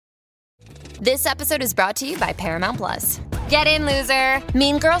This episode is brought to you by Paramount Plus. Get in, loser!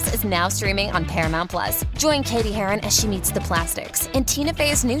 Mean Girls is now streaming on Paramount Plus. Join Katie Heron as she meets the plastics in Tina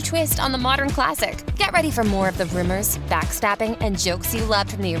Fey's new twist on the modern classic. Get ready for more of the rumors, backstabbing, and jokes you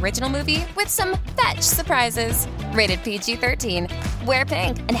loved from the original movie with some fetch surprises. Rated PG-13. Wear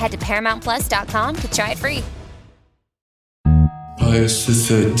pink and head to ParamountPlus.com to try it free. Pius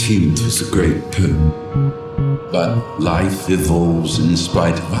XIII was a great pope, but life evolves in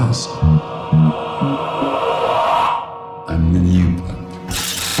spite of us. I'm the new pope.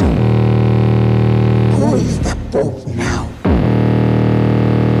 Who is the pope now?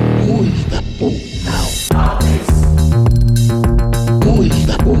 Who is the pope now? Who is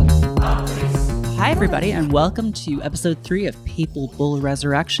the pope? Hi, everybody, and welcome to episode 3 of Papal Bull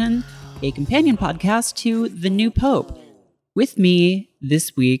Resurrection, a companion podcast to the new pope. With me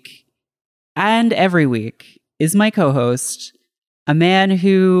this week and every week is my co-host, a man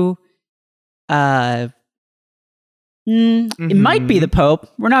who it might be the Pope.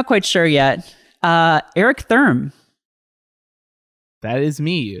 We're not quite sure yet. Eric Thurm. That is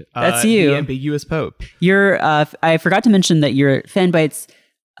me. That's you. The ambiguous Pope. You're. I forgot to mention that you're Fanbyte's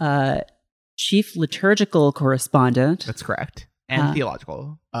chief liturgical correspondent. That's correct. And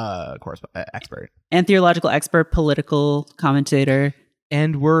theological expert. And theological expert, political commentator.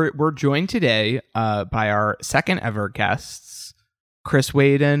 And we're joined today by our second ever guests, Chris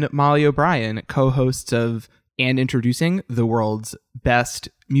Wade and Molly O'Brien, co-hosts of and introducing the world's best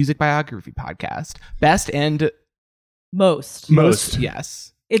music biography podcast. Best and most,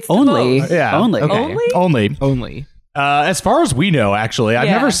 yes. It's only. Yeah. Only. Okay. Only. As far as we know, actually, I've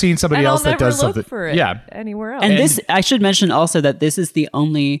never seen somebody else that does something. For it anywhere else. And this, I should mention also that this is the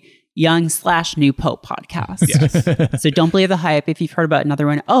only young/new Pope podcast. Yes. So don't believe the hype if you've heard about another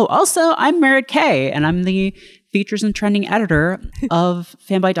one. Oh, also, I'm Merritt Kay, and I'm the features and trending editor of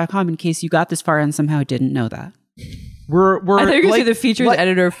fanbyte.com in case you got this far and somehow didn't know that. I thought you were going to say the features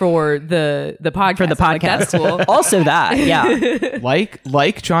editor for the podcast. For the podcast. Like, that's cool. Also that, yeah.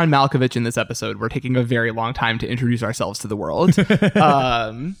 Like John Malkovich in this episode, we're taking a very long time to introduce ourselves to the world.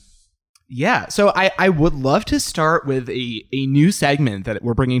 Yeah, so I would love to start with a new segment that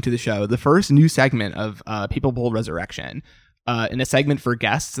we're bringing to the show, the first new segment of Papal Bull Resurrection, in a segment for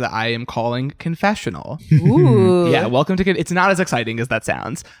guests that I am calling Confessional. Ooh. Yeah, welcome to... It's not as exciting as that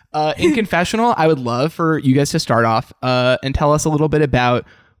sounds. In Confessional, I would love for you guys to start off and tell us a little bit about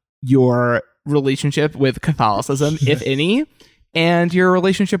your relationship with Catholicism, if any, and your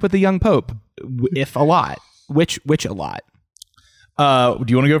relationship with the young Pope, if a lot. Which a lot. Do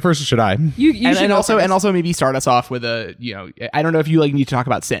you want to go first or should I? You should and also also maybe start us off with a, I don't know if you need to talk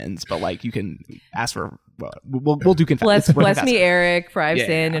about sins, but you can ask for, we'll do confession. Bless me, Eric, for I've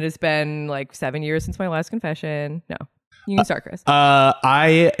sinned. Yeah. It has been 7 years since my last confession. No, you can start, Chris.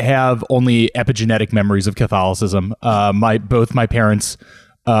 I have only epigenetic memories of Catholicism. Both my parents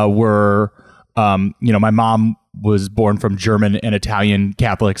were, my mom was born from German and Italian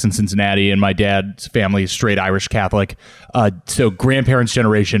Catholics in Cincinnati, and my dad's family is straight Irish Catholic. So grandparents'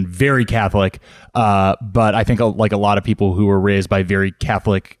 generation, very Catholic. But I think like a lot of people who were raised by very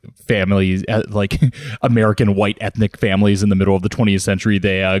Catholic families, like American white ethnic families in the middle of the 20th century,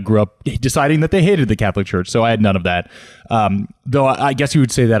 they grew up deciding that they hated the Catholic Church. So I had none of that. Though I guess you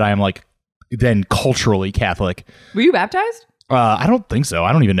would say that I am then culturally Catholic. Were you baptized? I don't think so.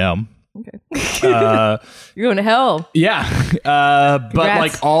 I don't even know. Okay. You're going to hell. Yeah.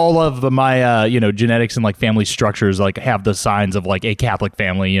 But all of my, genetics and family structures, have the signs of a Catholic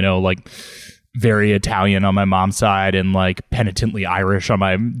family, very Italian on my mom's side and penitently Irish on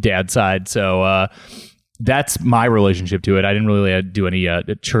my dad's side. So, that's my relationship to it. I didn't really do any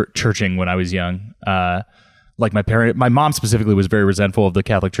churching when I was young. My mom specifically was very resentful of the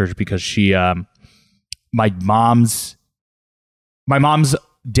Catholic Church because she, my mom's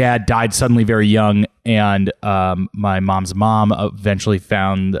dad died suddenly very young, and my mom's mom eventually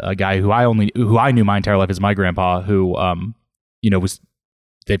found a guy who I knew my entire life as my grandpa, who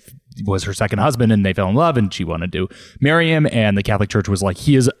was her second husband, and they fell in love, and she wanted to marry him, and the Catholic Church was like,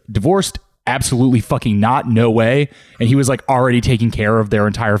 he is divorced. Absolutely fucking not. No way. And he was already taking care of their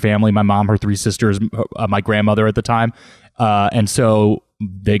entire family. My mom, her 3 sisters, my grandmother at the time. And so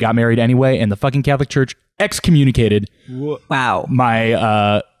they got married anyway. And the fucking Catholic Church excommunicated Wow.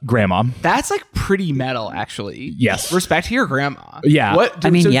 my grandma. That's like pretty metal, actually. Yes. Respect to your grandma. Yeah. What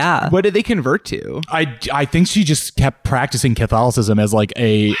did they convert to? I think she just kept practicing Catholicism as like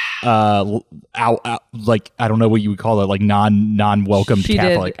a like I don't know what you would call it, like non-welcomed She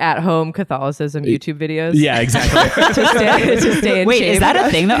Catholic. did at-home Catholicism YouTube videos. Yeah, exactly. to stay in Wait, shape. is that a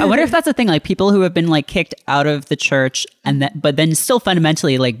thing though? I wonder if that's a thing. Like people who have been like kicked out of the church but then still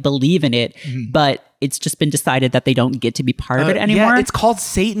fundamentally like believe in it, but it's just been decided that they don't get to be part of it anymore. Yeah, it's called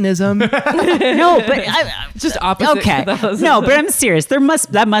Satanism. No, but just opposite? okay. Catholicism. No, but I'm serious.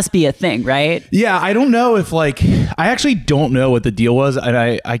 That must be a thing, right? Yeah, I don't know if like I actually don't know what the deal was, and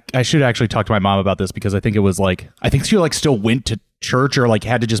I should actually talk to my mom about this because I think it was like I think she like still went to church or like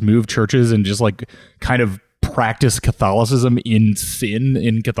had to just move churches and just like kind of practice Catholicism in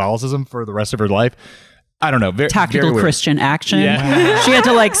Catholicism for the rest of her life. I don't know. Tactical very weird. Christian action. Yeah. She had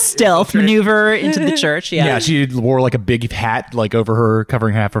to like stealth maneuver into the church. Yeah. Yeah, she wore like a big hat like over her,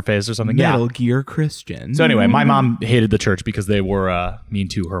 covering half her face or something. Metal Yeah. Gear Christian. So anyway, my mom hated the church because they were mean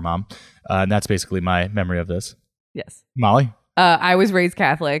to her mom, and that's basically my memory of this. Yes. Molly. I was raised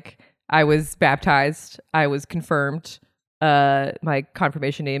Catholic. I was baptized. I was confirmed. My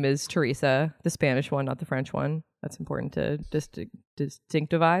confirmation name is Teresa, the Spanish one, not the French one. That's important to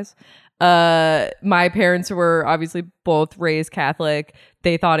distinctivize. My parents were obviously both raised Catholic.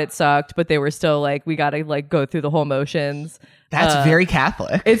 They thought it sucked, but they were still like, we got to like go through the whole motions. That's very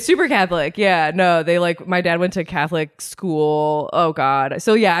Catholic. It's super Catholic. Yeah. No, they like, my dad went to Catholic school. Oh God.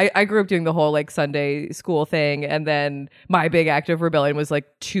 So yeah, I grew up doing the whole like Sunday school thing. And then my big act of rebellion was like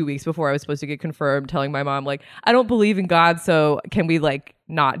 2 weeks before I was supposed to get confirmed, telling my mom, like, I don't believe in God. So can we like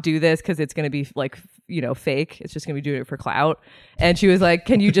not do this? Cause it's going to be like, fake. It's just going to be doing it for clout. And she was like,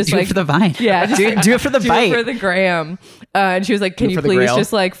 can you just do like it for the vine? Yeah. Just, do it for the do bite. it for the gram. And she was like, can you please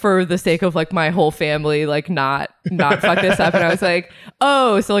just like for the sake of like my whole family, like not fuck this up. And I was like,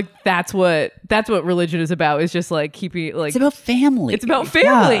 oh, so like that's what religion is about, is just like keeping like It's about family. it's about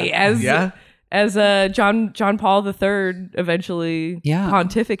family. Yeah. As John Paul III eventually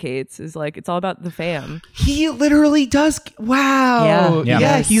pontificates, is like, it's all about the fam. He literally does. Wow. Yeah.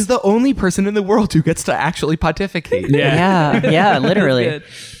 Yeah. He's the only person in the world who gets to actually pontificate. Yeah, literally. Good.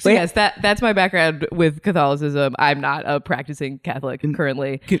 So yes, that's my background with Catholicism. I'm not a practicing Catholic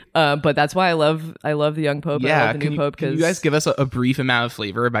currently, but that's why I love the young pope. Yeah. I love the new pope. Can you guys give us a brief amount of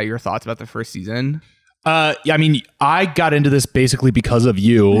flavor about your thoughts about the first season? I mean, I got into this basically because of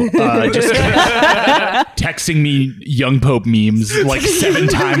you, just texting me young pope memes like 7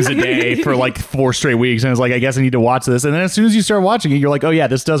 times a day for like 4 straight weeks. And I was like, I guess I need to watch this. And then as soon as you start watching it, you're like, oh yeah,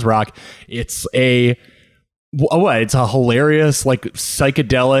 this does rock. It's it's a hilarious, like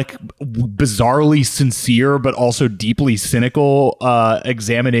psychedelic, bizarrely sincere, but also deeply cynical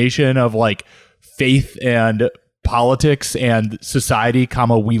examination of like faith and politics and society,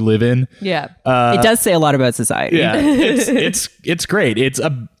 we live in. Yeah. It does say a lot about society. Yeah, it's great.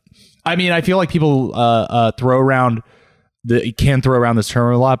 I mean, I feel like people throw around this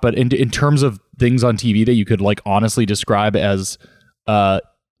term a lot, but in terms of things on TV that you could like honestly describe as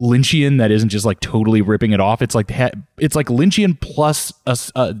Lynchian, that isn't just like totally ripping it off. It's like Lynchian plus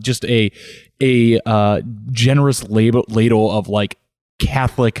just a generous ladle of like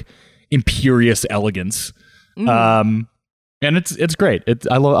Catholic imperious elegance. And it's great.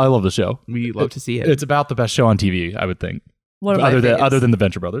 I love the show. We love to see it. It's about the best show on TV, I would think. One of my other than the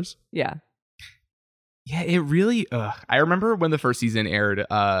Venture Brothers. Yeah. Yeah, it really. I remember when the first season aired.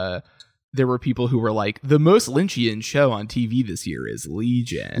 There were people who were like, the most Lynchian show on TV this year is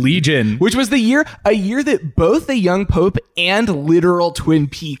Legion, which was a year that both the Young Pope and literal Twin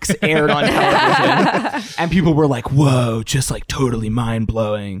Peaks aired on television, and people were like, "Whoa, just like totally mind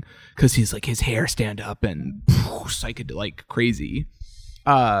blowing," because he's like his hair stand up and psychedelic crazy.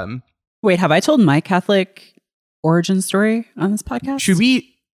 Wait, have I told my Catholic origin story on this podcast? Should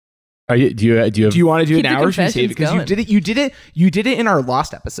we? Do you want to do it Keep now, the or should we save it? Because you did it in our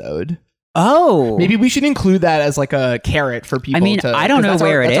lost episode. Oh, Maybe we should include that as like a carrot for people. I mean, I don't know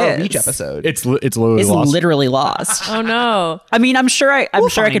where it Our is. Reach episode. It's literally lost. lost. Oh no. I mean, I'm sure I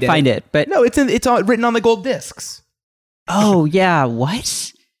could find it, but no, it's written on the gold discs. oh yeah,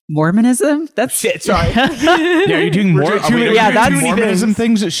 what? Mormonism? That's Shit, sorry. Yeah, you're doing more. that's Mormonism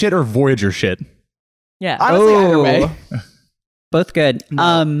things shit or Voyager shit. Yeah. Honestly, either way. both good.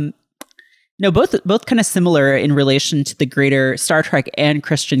 No, both kind of similar in relation to the greater Star Trek and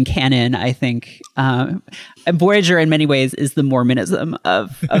Christian canon, I think. And Voyager, in many ways, is the Mormonism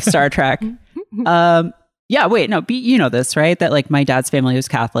of Star Trek. Yeah, wait, no, you know this, right? That like my dad's family was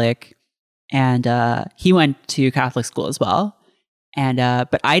Catholic, and he went to Catholic school as well. And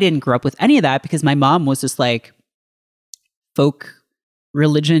but I didn't grow up with any of that because my mom was just like folk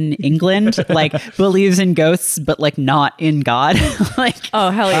religion England, like believes in ghosts but like not in God. Like, oh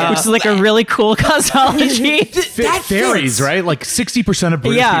hell yeah, which is like a really cool cosmology. Fairies, right? Like 60% of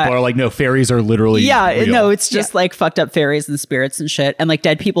British Yeah. people are like, no, fairies are literally real. No, it's just like fucked up fairies and spirits and shit, and like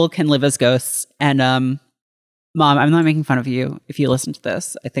dead people can live as ghosts. And Mom, I'm not making fun of you if you listen to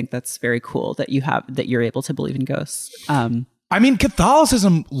this. I think that's very cool that you're able to believe in ghosts. I mean,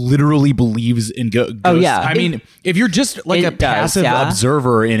 Catholicism literally believes in ghosts. Oh, yeah. I mean, if you're just like It a does, passive yeah.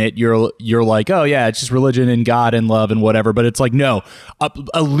 observer in it, you're like, oh yeah, it's just religion and God and love and whatever. But it's like, no,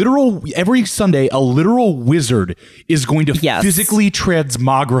 a literal every Sunday, a literal wizard is going to Yes. physically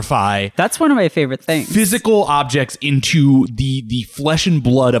transmogrify That's one of my favorite things. physical objects into the flesh and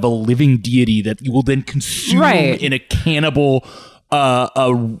blood of a living deity that you will then consume Right. in a cannibal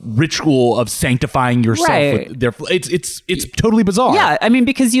a ritual of sanctifying yourself Right. with their it's totally bizarre. Yeah, I mean,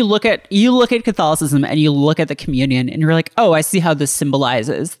 because you look at Catholicism and you look at the communion and you're like, oh, I see how this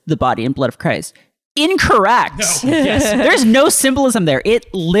symbolizes the body and blood of Christ. Incorrect. Yes. There's no symbolism there.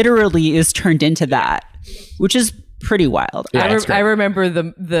 It literally is turned into that, which is pretty wild. Yeah, it's great. I remember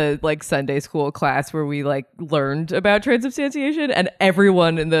the like Sunday school class where we like learned about transubstantiation, and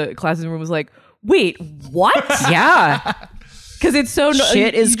everyone in the classroom was like, "Wait, what?" Yeah. Because it's so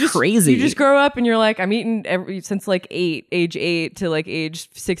Shit is crazy. You just grow up and you're like, I'm eating since like age 8 to like age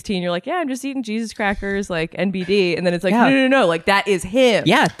 16. You're like, yeah, I'm just eating Jesus crackers, like NBD, and then it's like, Yeah. no, like that is him.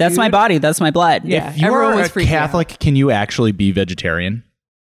 Yeah, that's my body. That's my blood. Yeah. If you Everyone are was a freaking Catholic, can you actually be vegetarian?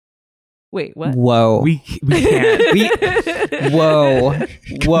 Wait, what? Whoa. We can't.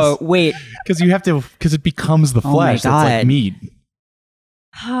 Whoa. Wait. Because it becomes the Oh my flesh. It's like God. meat.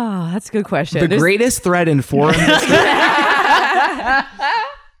 Oh, that's a good question. The There's- greatest threat in foreign history.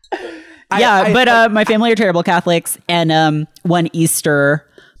 But my family are terrible Catholics, and one Easter,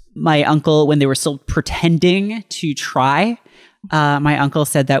 my uncle, when they were still pretending to try, my uncle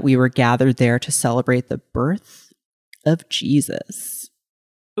said that we were gathered there to celebrate the birth of Jesus.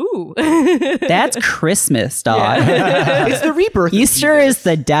 Ooh. That's Christmas, dog. It's the rebirth. of Easter Jesus. is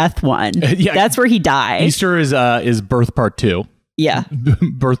the death one. Yeah. That's where he died. Easter is birth part 2. Yeah.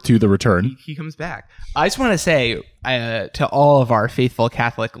 Birth to the return. He comes back. I just want to say to all of our faithful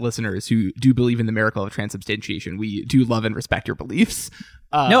Catholic listeners who do believe in the miracle of transubstantiation, we do love and respect your beliefs.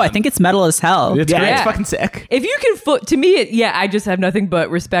 No, I think it's metal as hell. It's Yeah, great. it's fucking sick. If you can to me, I just have nothing but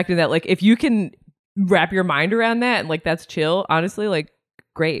respect in that. Like, if you can wrap your mind around that and like that's chill, honestly, like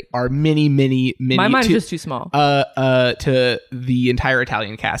great. Our many My mind is just too small. to the entire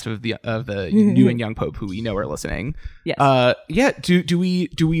Italian cast of the new and young Pope who we know are listening. Yes. Do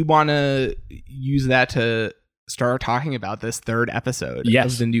we want to use that to start talking about this third episode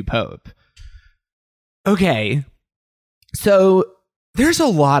Yes. of the new Pope? Okay, so there's a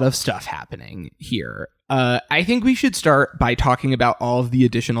lot of stuff happening here. I think we should start by talking about all of the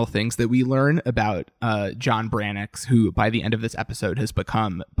additional things that we learn about John Brannix, who by the end of this episode has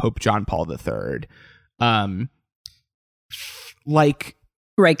become Pope John Paul III.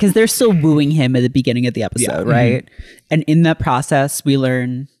 Right, because they're still wooing him at the beginning of the episode, Yeah. right? And in that process, we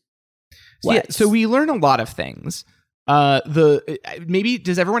learn what? So we learn a lot of things. Maybe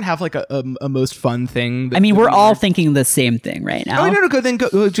does everyone have like a most fun thing? I mean, that we're we all learned? thinking the same thing right now. Oh no!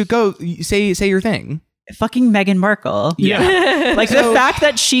 Go. Say your thing. Fucking Meghan Markle. Yeah. Like the fact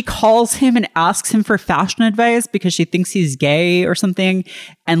that she calls him and asks him for fashion advice because she thinks he's gay or something.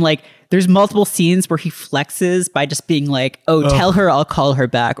 And like, there's multiple scenes where he flexes by just being like, oh, tell her I'll call her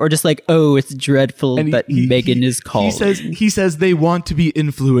back. Or just like, oh, it's dreadful that Meghan is called. He says they want to be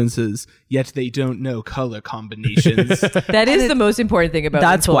influences, yet they don't know color combinations. That is the most important thing about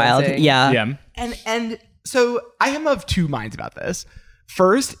That's wild. influencing. Yeah. Yeah. And so I am of two minds about this.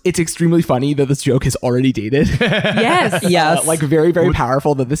 First, it's extremely funny that this joke is already dated. Yes. Yes. Like very, very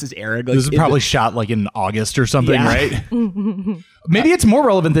powerful that this is airing. Like, This is probably shot like in August or something, Yeah. right? Maybe it's more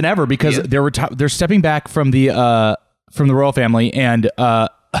relevant than ever because they're stepping back from the royal family, and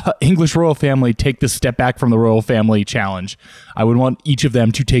English royal family take the step back from the royal family challenge. I would want each of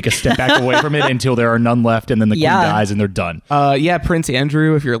them to take a step back away from it until there are none left, and then the queen dies and they're done. Prince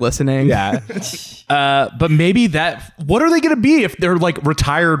Andrew, if you're listening. Yeah. But maybe what are they going to be if they're like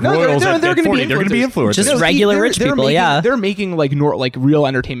retired royals at 40? They're going to be influencers. Just regular rich people, making, They're making like real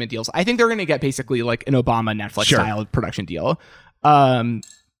entertainment deals. I think they're going to get basically like an Obama Netflix style production deal.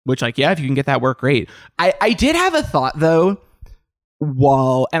 Which like, yeah, if you can get that work, great. I did have a thought though.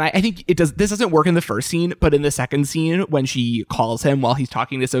 and I think this doesn't work in the first scene, but in the second scene when she calls him while he's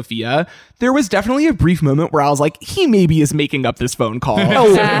talking to Sophia, there was definitely a brief moment where I was like, he maybe is making up this phone call. Oh,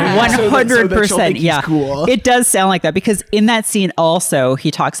 So that she'll think 100%. he's Yeah. cool. It does sound like that because in that scene also,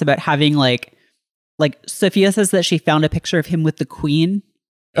 he talks about having like Sophia says that she found a picture of him with the queen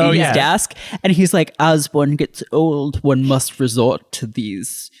in his desk. And he's like, as one gets old, one must resort to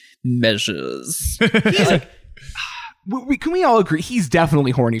these measures. Can we all agree he's definitely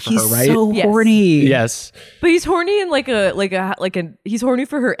horny for her, right? So Yes. horny. Yes. But he's horny in he's horny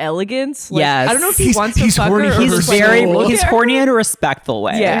for her elegance. Like, Yes. I don't know if he He's- wants to he's fuck horny her. for or her He's just, like, very look he's at horny her. in a respectful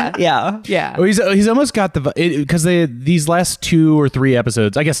way. Yeah. Yeah. Yeah. Oh, he's almost got because these last 2 or 3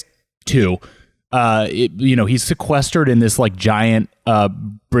 episodes, I guess 2. He's sequestered in this like giant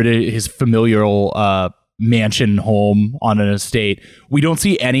British his familial mansion home on an estate. We don't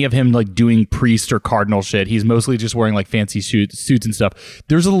see any of him like doing priest or cardinal shit. He's mostly just wearing like fancy suits and stuff.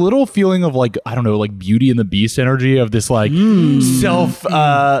 There's a little feeling of like, I don't know, like Beauty and the Beast energy of this like self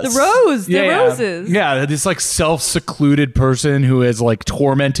The roses. Yeah, this like self-secluded person who is like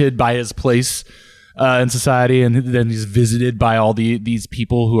tormented by his place in society, and then he's visited by all these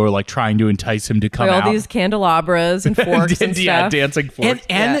people who are like trying to entice him to come Like out. all these candelabras and forks and yeah, stuff. dancing forks.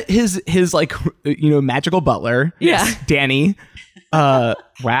 And his like magical butler, Yeah. Danny. Wow,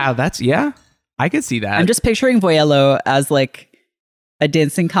 I could see that. I'm just picturing Voyello as like a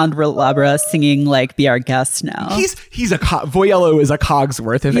dancing candelabra singing like Be Our Guest now. he's a Voyello is a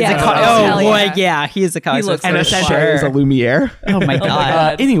Cogsworth. If Yeah. it's Oh, oh hell boy, yeah. yeah, he's a Cogsworth. looks and so essentially sure. is a Lumiere. Oh my god.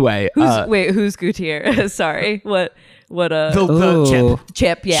 God. Anyway, Who's Gutierrez? Sorry. What the Ooh. chip.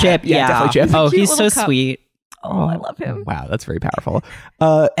 Chip, yeah. Chip, yeah. definitely Chip. Oh, Cute he's so little cup. sweet. Oh, I love him. Wow, that's very powerful.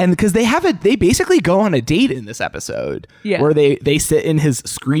 And because they basically go on a date in this episode, Yeah. where they sit in his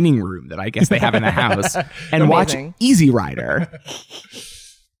screening room that I guess they have in the house and watch Amazing. Easy Rider.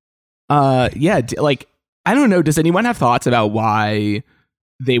 Like I don't know. Does anyone have thoughts about why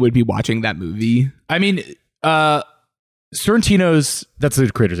they would be watching that movie? I mean, Sorrentino's, that's the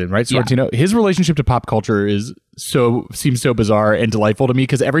creator's name, right? Sorrentino. His relationship to pop culture seems so bizarre and delightful to me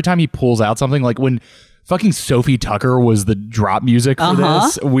because every time he pulls out something, like when fucking Sophie Tucker was the drop music for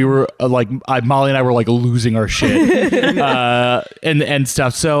this, we were Molly and I were like losing our shit and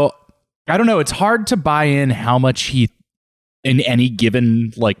stuff. So I don't know. It's hard to buy in how much he, in any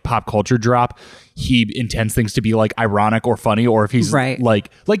given like pop culture drop, he intends things to be like ironic or funny, or if he's Right. like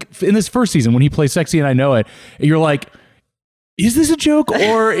in this first season when he plays Sexy and I Know It, you're like, is this a joke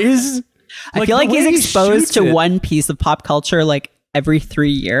or is I feel like the he's way he exposed shoots to it- one piece of pop culture like every 3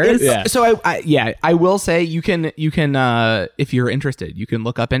 years. Yeah. So I will say you can if you're interested, you can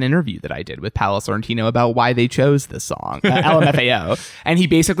look up an interview that I did with Paolo Sorrentino about why they chose this song, LMFAO, and he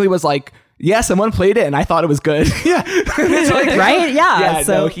basically was like, yeah, someone played it and I thought it was good. Yeah. Right? Yeah.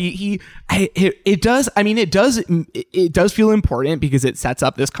 So So it does feel important because it sets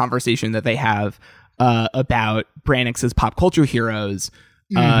up this conversation that they have about Brannix's pop culture heroes,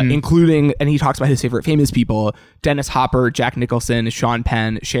 including, and he talks about his favorite famous people: Dennis Hopper, Jack Nicholson, Sean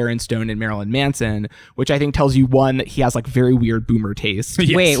Penn, Sharon Stone, and Marilyn Manson, which I think tells you, one, that he has like very weird boomer taste.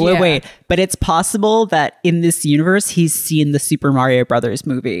 wait. But it's possible that in this universe he's seen the Super Mario Brothers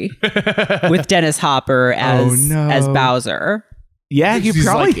movie with Dennis Hopper as Bowser. Yeah, he He's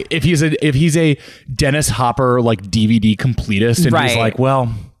probably like, if he's a Dennis Hopper like DVD completist, and he's Right. like,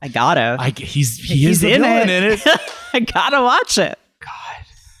 well, I gotta. he is He's the in villain it. in it. I gotta watch it.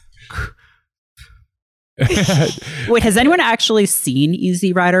 Wait, has anyone actually seen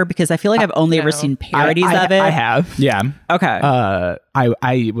Easy Rider? Because I feel like I've only ever no. seen parodies I of it. I have. Yeah. Okay.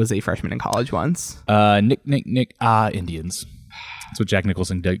 I was a freshman in college once. Nick, Indians. That's what Jack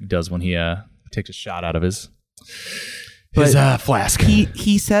Nicholson does when he takes a shot out of his flask.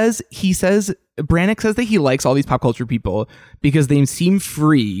 He says Brannick says that he likes all these pop culture people because they seem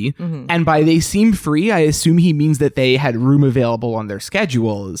free, and by they seem free, I assume he means that they had room available on their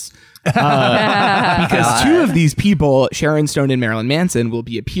schedules. Because two of these people, Sharon Stone and Marilyn Manson, will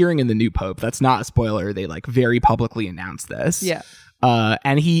be appearing in the new Pope. That's not a spoiler. They like very publicly announced this. Yeah.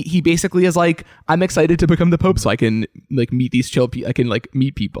 And he basically is like, I'm excited to become the Pope so I can like meet these I can like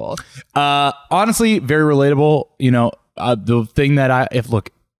meet people. Honestly, very relatable. You know, the thing that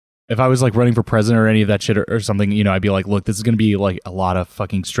if I was like running for president or any of that shit or something, you know, I'd be like, look, this is going to be like a lot of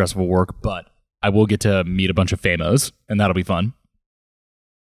fucking stressful work, but I will get to meet a bunch of famos and that'll be fun.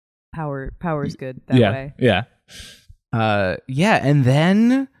 Power's good that way. Yeah. And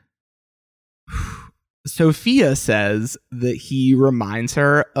then Sophia says that he reminds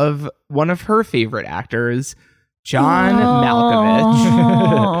her of one of her favorite actors, John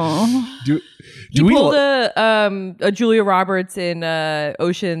Malkovich. He pulled a Julia Roberts in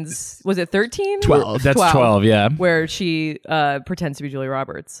Ocean's, was it 13? 12. That's 12, yeah. Where she pretends to be Julia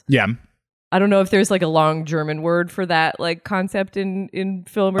Roberts. Yeah. I don't know if there's like a long German word for that like concept in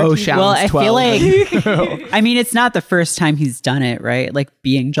film or TV. Well, I 12. feel like, I mean, it's not the first time he's done it, right? Like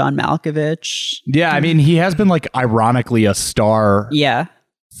being John Malkovich. Yeah, I mean, he has been like ironically a star Yeah.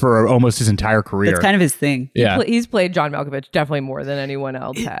 for almost his entire career. That's kind of his thing. yeah. He's played John Malkovich definitely more than anyone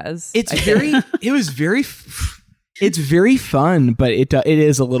else has. It's very fun, but it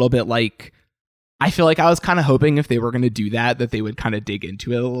is a little bit like, I feel like I was kind of hoping if they were going to do that they would kind of dig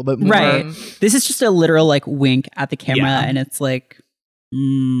into it a little bit more. Right. This is just a literal like wink at the camera, Yeah. and it's like,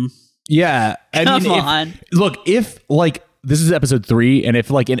 Yeah. I come mean, on. if like this is episode 3, and if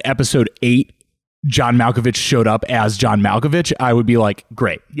like in episode 8 John Malkovich showed up as John Malkovich, I would be like,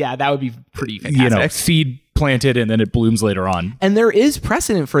 great. Yeah, that would be pretty fantastic. Seed planted and then it blooms later on. And there is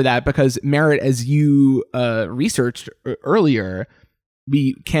precedent for that because Merritt, as you researched earlier,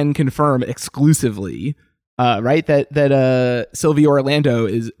 we can confirm exclusively, right, that Sylvia Orlando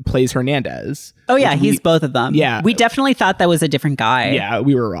plays Hernandez. Oh yeah, which he's both of them. Yeah. We definitely thought that was a different guy. Yeah,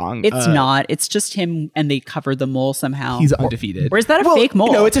 we were wrong. It's not. It's just him, and they covered the mole somehow. He's undefeated. Or is that a fake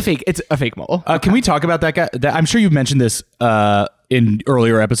mole? No, it's a fake. It's a fake mole. Can we talk about that guy? I'm sure you've mentioned this in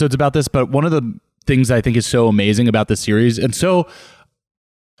earlier episodes about this, but one of the things I think is so amazing about this series, and so,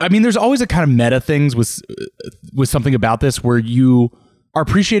 I mean, there's always a kind of meta things with something about this where you are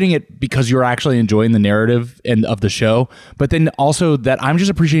appreciating it because you're actually enjoying the narrative and of the show, but then also that I'm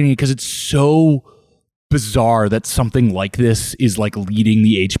just appreciating it because it's so bizarre that something like this is like leading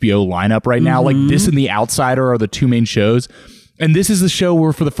the HBO lineup right now. Like this and The Outsider are the two main shows, and this is the show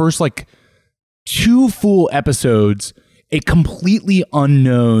where for the first like 2 full episodes, a completely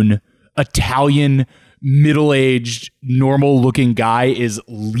unknown Italian middle-aged normal-looking guy is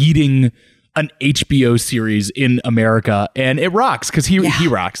leading an HBO series in America, and it rocks because he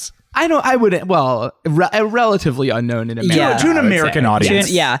rocks. I wouldn't. Well, relatively unknown in America. Yeah. To an American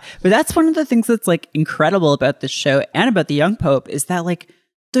audience. Yeah, but that's one of the things that's like incredible about this show and about the young Pope is that like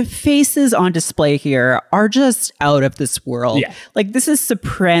the faces on display here are just out of this world. Yeah. Like this is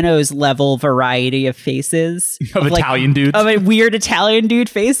Sopranos level variety of faces Of like, Italian dudes. of weird Italian dude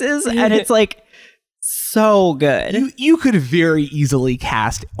faces, and it's like so good. You could very easily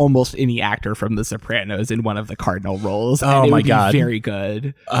cast almost any actor from The Sopranos in one of the cardinal roles. Oh and it my would be God. very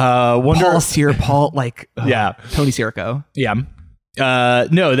good. Wonder. Tony Sirico. Yeah.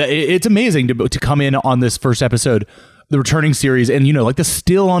 No, it's amazing to come in on this first episode, the returning series, and like the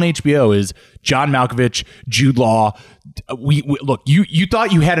still on HBO is John Malkovich, Jude Law. We look, you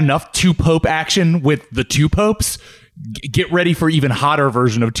thought you had enough Two Pope action with the Two Popes. Get ready for even hotter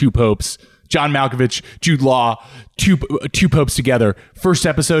version of Two Popes. John Malkovich, Jude Law, two popes together. First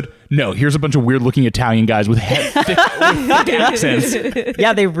episode, no, here's a bunch of weird looking Italian guys with thick accents.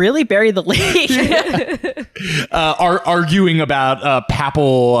 Yeah, they really bury the lead. Are arguing about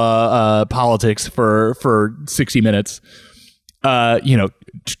papal politics for 60 minutes.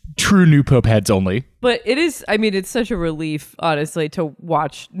 True new pope heads only. But it is, I mean, it's such a relief, honestly, to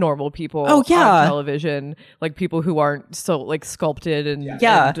watch normal people Oh, yeah. on television, like people who aren't so like sculpted and,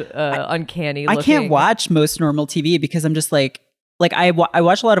 Yeah. uncanny I looking. can't watch most normal TV because I'm just like I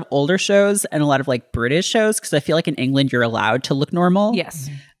watch a lot of older shows and a lot of like British shows because I feel like in England you're allowed to look normal. Yes.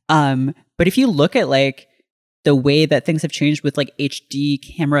 But if you look at like the way that things have changed with like HD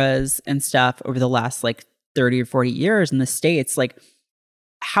cameras and stuff over the last like 30 or 40 years in the States, like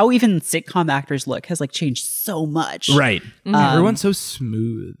how even sitcom actors look has like changed so much. Right. Everyone's so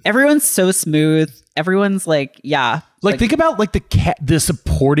smooth. Everyone's so smooth. Everyone's like, yeah. Like think about like the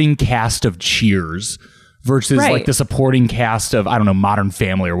supporting cast of Cheers versus Right. like the supporting cast of, I don't know, Modern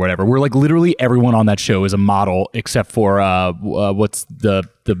Family or whatever. Where like literally everyone on that show is a model except for what's the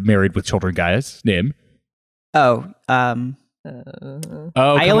Married with Children guy's name? Oh, Oh,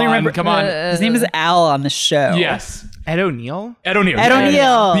 I only remember. Come on. His name is Al on the show. Yes. Ed O'Neill? Ed O'Neill. Ed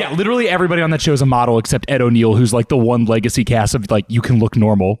O'Neill. Yeah, literally everybody on that show is a model except Ed O'Neill, who's like the one legacy cast of like, you can look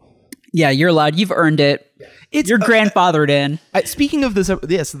normal. Yeah, you're allowed. You've earned it. You're grandfathered in. Speaking of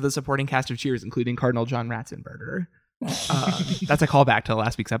the supporting cast of Cheers, including Cardinal John Ratzenberger. That's a callback to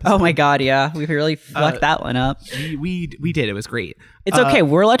last week's episode. Oh my God, yeah. We really fucked that one up. We did. It was great. It's okay.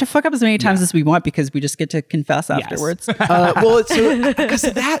 We're allowed to fuck up as many times as we want because we just get to confess afterwards. Well, it's so because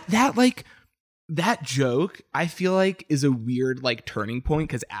that joke, I feel like, is a weird like turning point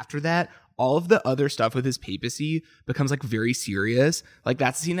because after that, all of the other stuff with his papacy becomes like very serious. Like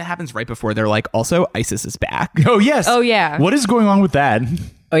that's the scene that happens right before they're like, also ISIS is back. Oh yes. Oh, yeah. What is going on with that?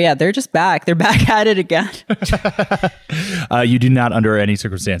 Oh yeah, they're just back. They're back at it again. You do not, under any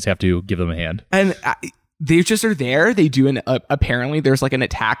circumstance, have to give them a hand. And they just are there. They do apparently there's like an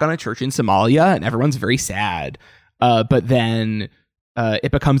attack on a church in Somalia, and everyone's very sad. But then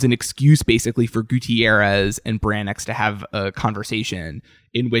it becomes an excuse basically for Gutierrez and Branix to have a conversation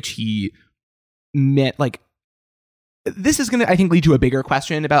in which he met like. This is going to, I think, lead to a bigger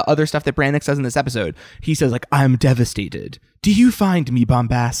question about other stuff that Branix says in this episode. He says, like, I'm devastated. Do you find me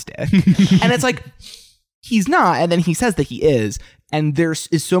bombastic? And it's like, he's not. And then he says that he is. And there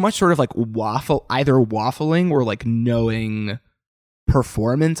is so much sort of like either waffling or like knowing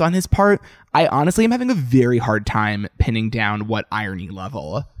performance on his part. I honestly am having a very hard time pinning down what irony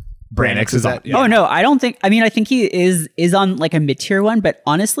level Branix is on. Yeah. Oh, no, I don't think, I mean, I think he is on like a mid-tier one, but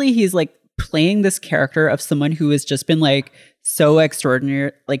honestly, he's like, playing this character of someone who has just been like so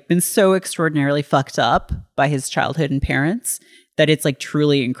extraordinary, like been so extraordinarily fucked up by his childhood and parents that it's like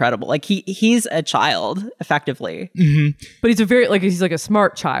truly incredible. Like he's a child effectively, But he's he's like a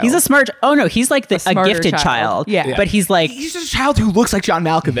smart child. he's a smart. Oh no, he's like a smarter gifted child. Yeah. but he's like He's just a child who looks like John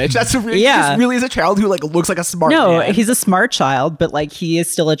Malkovich. That's he Yeah. just really is a child who like looks like a smart no, man. he's a smart child, but like he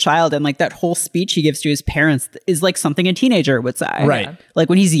is still a child, and like that whole speech he gives to his parents is like something a teenager would say. Right. Like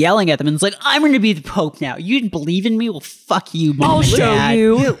when he's yelling at them and it's like, "I'm going to be the Pope now. You didn't believe in me? Well, fuck you, mom. I'll and show dad."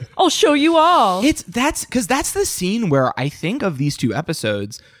 you. I'll show you all. That's the scene where I think of these two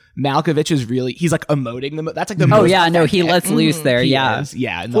episodes, Malkovich is really, he's like emoting them. That's like the Oh most yeah, no, he authentic lets loose there. he Yeah, is.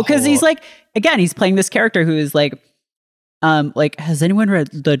 Yeah. Well, because he's like, again, he's playing this character who is like, has anyone read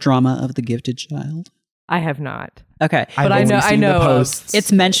The Drama of the Gifted Child? I have not. Okay, But I know the posts.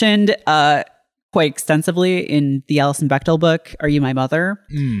 it's mentioned quite extensively in the Alison Bechdel book, Are You My Mother?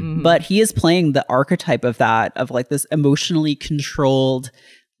 But he is playing the archetype of that, of like this emotionally controlled,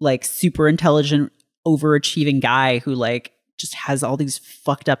 like super intelligent, overachieving guy who like just has all these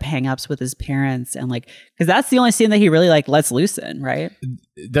fucked up hangups with his parents, and like, because that's the only scene that he really like lets loose in, right?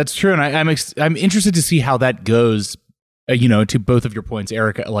 That's true, and I'm interested to see how that goes. To both of your points,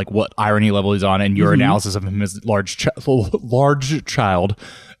 Eric, like what irony level he's on, and your analysis of him as large child,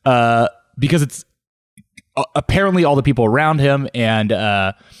 because it's apparently all the people around him, and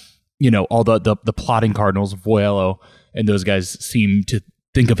all the plotting cardinals, Voyello, and those guys seem to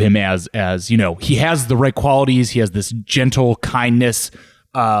think of him as he has the right qualities. He has this gentle kindness,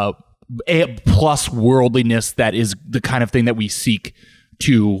 plus worldliness that is the kind of thing that we seek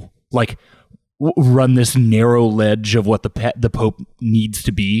to like run this narrow ledge of what the Pope needs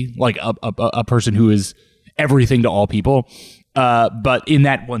to be, like a person who is everything to all people. But in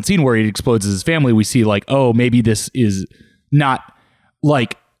that one scene where he explodes his family, we see like, oh, maybe this is not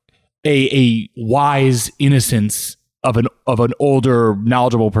like a wise innocence of an older,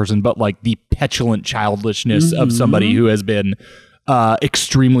 knowledgeable person, but like the petulant childishness of somebody who has been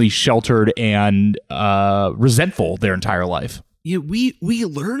extremely sheltered and resentful their entire life. Yeah, we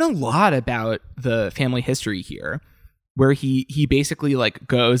learn a lot about the family history here, where he basically like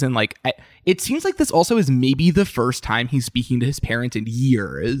goes and like it seems like this also is maybe the first time he's speaking to his parents in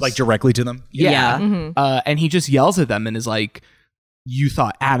years, Like directly to them. Yeah. And he just yells at them and is like, "You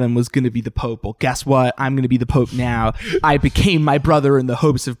thought Adam was going to be the Pope. Well, guess what? I'm going to be the Pope now. I became my brother in the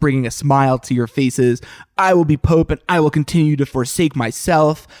hopes of bringing a smile to your faces. I will be Pope, and I will continue to forsake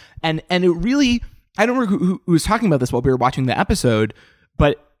myself." And it really, I don't remember who was talking about this while we were watching the episode,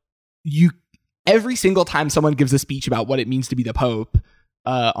 but every single time someone gives a speech about what it means to be the Pope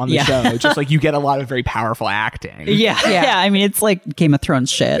on the show, just like you get a lot of very powerful acting. Yeah. I mean, it's like Game of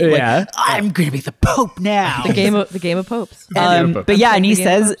Thrones shit. Yeah. Like, I'm gonna be the Pope now. The game of popes. But yeah, and he The Game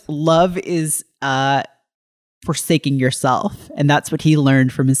of says Popes. love is forsaking yourself, and that's what he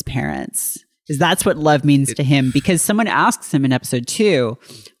learned from his parents. Is that's what love means to him? Because someone asks him in episode 2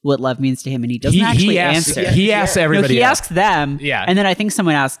 what love means to him, and he doesn't actually answer. He asks everybody. No, he else. asks them. Yeah. And then I think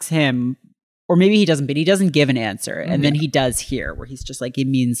someone asks him, or maybe he doesn't, but he doesn't give an answer. And then he does here, where he's just like, it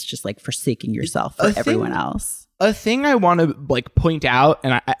means just like forsaking yourself for everyone else. A thing I want to like point out,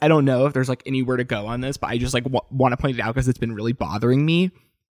 and I don't know if there's like anywhere to go on this, but I just like want to point it out because it's been really bothering me,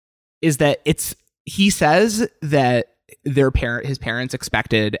 is that he says that his parents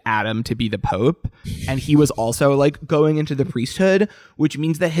expected Adam to be the Pope, and he was also like going into the priesthood, which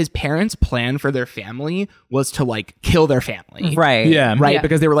means that his parents' plan for their family was to like kill their family. Right. Yeah. Right. Yeah.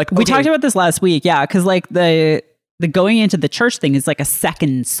 Because they were like, We okay, talked about this last week. Yeah. Because like the going into the church thing is like a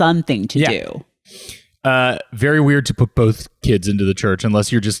second son thing to Yeah. do. Very weird to put both kids into the church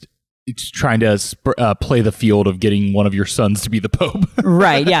unless you're just it's trying to play the field of getting one of your sons to be the Pope.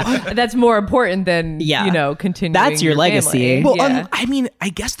 Right. Yeah. That's more important than continuing. That's your legacy. family. Well, I mean, I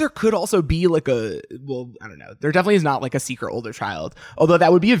guess there could also be like I don't know. There definitely is not like a secret older child. Although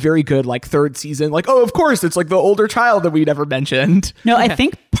that would be a very good like third season. Like, oh, of course, it's like the older child that we never mentioned. No, I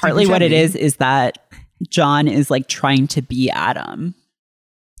think partly what it is that John is like trying to be Adam.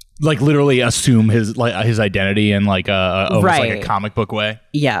 Like literally assume his identity in like almost like a comic book way.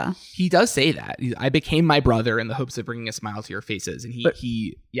 Yeah. He does say that. I became my brother in the hopes of bringing a smile to your faces. And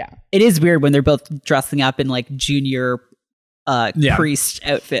he It is weird when they're both dressing up in like junior priest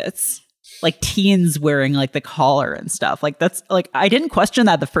outfits. Like teens wearing like the collar and stuff. Like that's like, I didn't question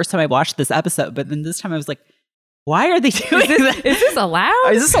that the first time I watched this episode, but then this time I was like, why are they doing that? Is this allowed?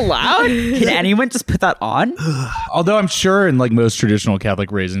 Is this allowed? Can anyone just put that on? Although I'm sure in like most traditional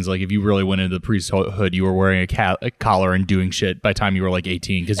Catholic raisins, like if you really went into the priesthood, you were wearing a collar and doing shit by the time you were like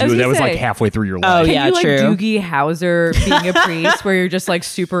 18 because that was like halfway through your life. Oh yeah, you, like, true. Doogie Howser being a priest where you're just like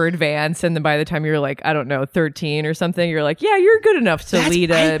super advanced, and then by the time you're like, I don't know, 13 or something, you're like, yeah, you're good enough to lead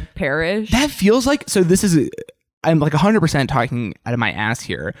a parish. That feels like, so this is, I'm like 100% talking out of my ass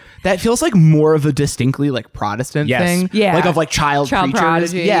here. That feels like more of a distinctly like Protestant thing. Yeah. Like of like child preachers.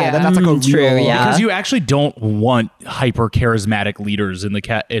 prodigy, Yeah, that's like a real. True, yeah. Because you actually don't want hyper charismatic leaders in the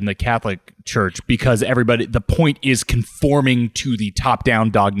Catholic Church because the point is conforming to the top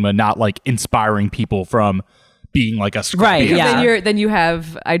down dogma, not like inspiring people from being like a Right, yeah. Then you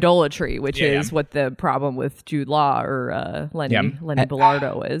have idolatry, which is what the problem with Jude Law or Lenny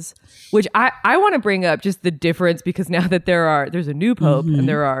Belardo is. Which I want to bring up just the difference because now that there's a new pope and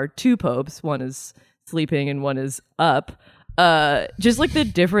there are two popes, one is sleeping and one is up. Just like the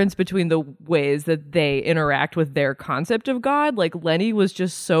difference between the ways that they interact with their concept of God. Like Lenny was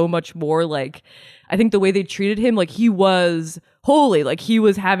just so much more like, I think the way they treated him, like he was holy, like he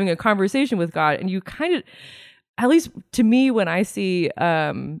was having a conversation with God, and you kind of, at least to me, when I see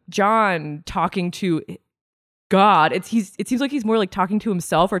John talking to God, it seems like he's more like talking to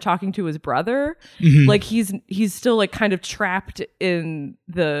himself or talking to his brother. Mm-hmm. Like he's still like kind of trapped in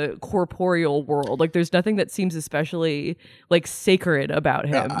the corporeal world. Like there's nothing that seems especially like sacred about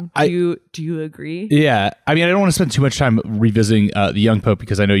him. Do you agree? Yeah, I mean, I don't want to spend too much time revisiting the young pope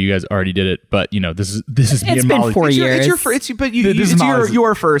because I know you guys already did it. But you know, this is it's me and been Molly. 4 years. It's your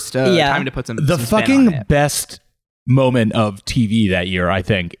first time to put some. The fucking best moment of TV that year, I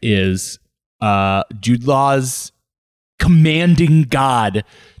think, is Jude Law's commanding God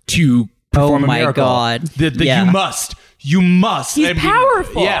to perform a miracle. God. You must. He's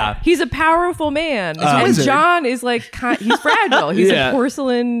powerful. Yeah. He's a powerful man. And John is like, he's fragile. He's a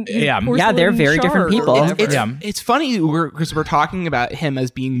porcelain. Yeah, they're very different people. It's funny because we're talking about him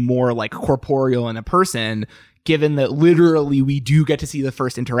as being more like corporeal in a person, given that literally we do get to see the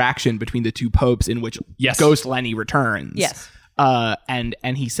first interaction between the two popes in which Ghost Lenny returns. Yes. And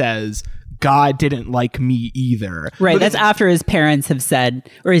he says, God didn't like me either. Right. That's after his parents have said,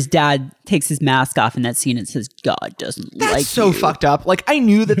 or his dad takes his mask off in that scene and says, God doesn't like you. That's so fucked up. Like, I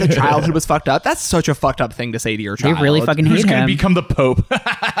knew that the childhood was fucked up. That's such a fucked up thing to say to your child. They really fucking Who's hate going to him. become the Pope?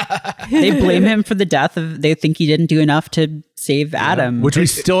 They blame him for the death of, they think he didn't do enough to save Adam. Which we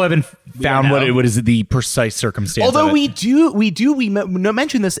still haven't found what is the precise circumstance. Although we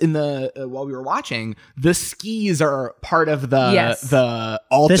mentioned this in the while we were watching, the skis are part of the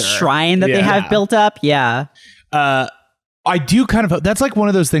altar. The shrine that they have built up. Yeah. I do kind of, that's like one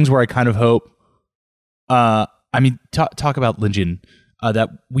of those things where I kind of hope, I mean, talk about Lynchian, that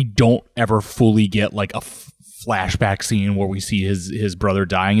we don't ever fully get like a flashback scene where we see his brother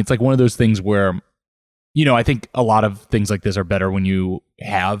dying. It's like one of those things where, you know, I think a lot of things like this are better when you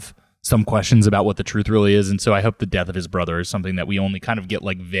have some questions about what the truth really is. And so I hope the death of his brother is something that we only kind of get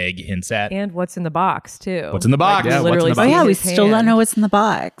like vague hints at. And what's in the box, too. What's in the box? Like, literally Oh, yeah, we his still don't hand. know what's in the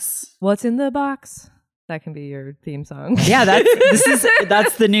box. What's in the box? That can be your theme song. Yeah,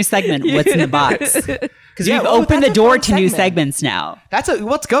 that's the new segment. What's in the box? Because we've opened the that's a door fun to new segment. segments now.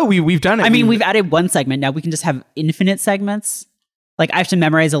 Let's go. We've done it. I mean, we've added one segment. Now we can just have infinite segments. Like I have to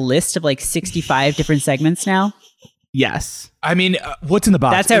memorize a list of like 65 different segments now. Yes. I mean, what's in the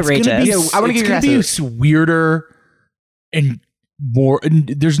box? That's outrageous. I want to give you It's going to be weirder and more. And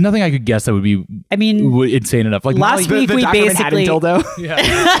there's nothing I could guess that would be. I mean, insane enough. Like last week we basically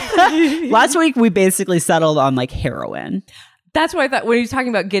dildo. last week we basically settled on like heroin. That's what I thought when he was talking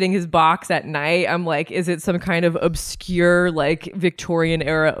about getting his box at night. I'm like, is it some kind of obscure like Victorian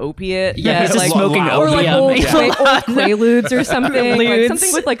era opiate? Yeah, he's just like, smoking or like old opium. Quaaludes or something. Like Quaaludes.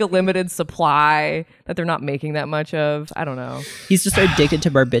 something with like a limited supply that they're not making that much of. I don't know. He's just addicted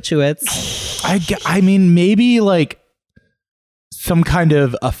to barbiturates. I mean, maybe like some kind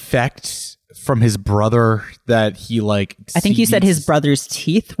of effect from his brother that he like. I think you said his brother's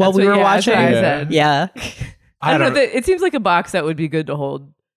teeth while we were watching. That's what I said. Yeah. I don't know. It seems like a box that would be good to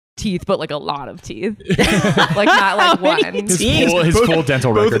hold teeth, but like a lot of teeth. Like not like one. His full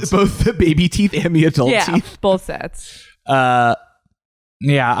dental records. Both the baby teeth and the adult teeth. Both sets. Yeah,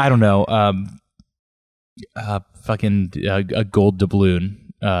 I don't know. Fucking a gold doubloon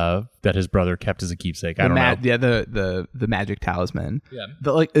that his brother kept as a keepsake. I don't know. Yeah, the magic talisman. Yeah.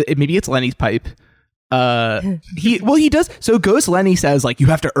 Maybe it's Lenny's pipe. He does. So Ghost Lenny says like you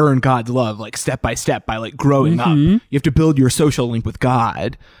have to earn God's love like step by step by like growing up. You have to build your social link with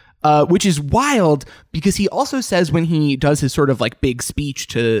God. Which is wild because he also says when he does his sort of like big speech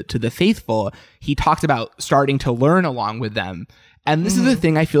to the faithful, he talks about starting to learn along with them. And this is the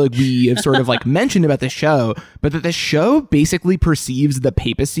thing I feel like we have sort of like mentioned about the show, but that the show basically perceives the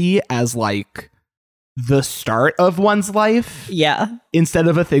papacy as like the start of one's life. Yeah. Instead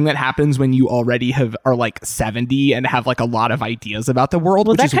of a thing that happens when you already are like 70 and have like a lot of ideas about the world.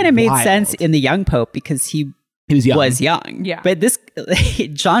 Well, which that kind of made wild. sense in the young pope because he was young. Yeah. But this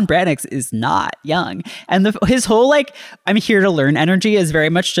John Branagh is not young. And his whole like I'm here to learn energy is very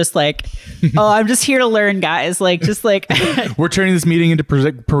much just like, oh, I'm just here to learn, guys. Like just like we're turning this meeting into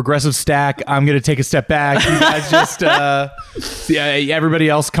progressive stack. I'm going to take a step back. You guys just everybody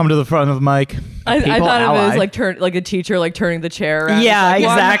else come to the front of the mic. I thought of it as like a teacher like turning the chair around. Yeah, like,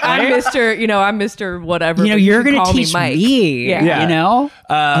 well, exactly. I'm Mr. Whatever. You're gonna teach me. Yeah. You know?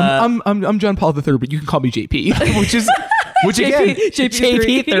 I'm John Paul III, but you can call me JP. which again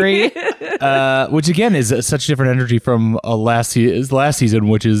JP3. Which again is such different energy from last season,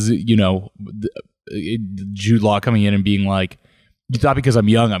 which is Jude Law coming in and being like, you thought because I'm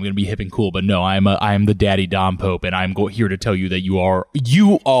young I'm going to be hip and cool, but no, I am the daddy Dom Pope, and I'm here to tell you that you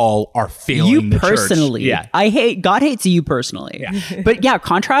all are failing you the personally. church. Yeah, God hates you personally. Yeah. But yeah,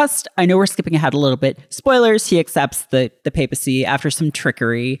 contrast. I know we're skipping ahead a little bit. Spoilers: he accepts the papacy after some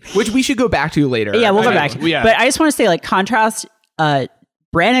trickery, which we should go back to later. Yeah, we'll go back. Yeah. But I just want to say, like, contrast.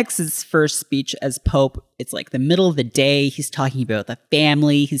 Branagh's first speech as Pope, it's like the middle of the day. He's talking about the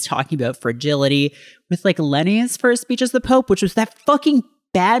family. He's talking about fragility. With like Lenny's first speech as the Pope, which was that fucking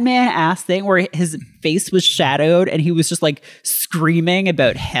Batman ass thing where his face was shadowed and he was just like screaming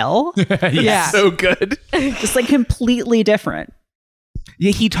about hell. Yeah, so good. Just like completely different.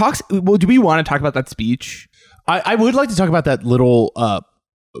 Yeah, he talks. Well, do we want to talk about that speech? I would like to talk about that little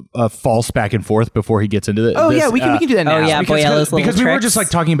false back and forth before he gets into it. Yeah, we can do that now. Oh yeah, because we were just like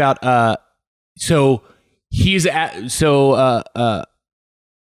talking about. So he's at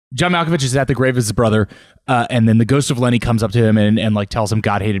John Malkovich is at the grave of his brother, and then the ghost of Lenny comes up to him and like tells him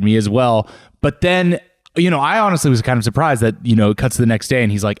God hated me as well. But then I honestly was kind of surprised that it cuts to the next day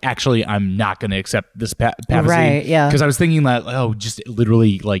and he's like, actually, I'm not going to accept this papacy. Right? Yeah. Because I was thinking that just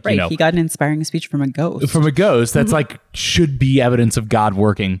literally like right, he got an inspiring speech from a ghost. That's like should be evidence of God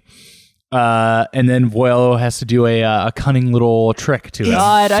working. And then Voillo has to do a cunning little trick to it.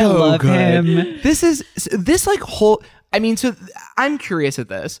 God, I love him. This like whole. I mean, so I'm curious at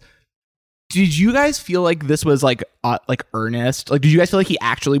this. Did you guys feel like this was like earnest? Like, did you guys feel like he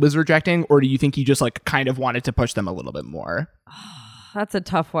actually was rejecting, or do you think he just like kind of wanted to push them a little bit more? That's a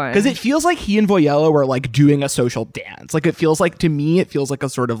tough one. Because it feels like he and Voillo are like doing a social dance. Like to me, it feels like a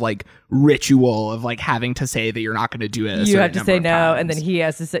sort of like ritual of like having to say that you're not going to do it. You have to say no, and then he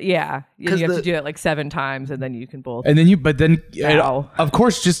has to say, yeah. You have to do it like 7 times, and then you can both. And then of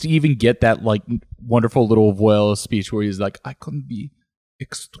course, just to even get that like wonderful little Voillo speech where he's like, I couldn't be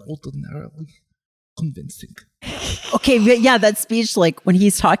extraordinarily convincing. Okay, yeah, that speech, like when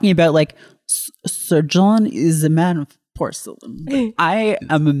he's talking about like Sir John is a man of porcelain, but I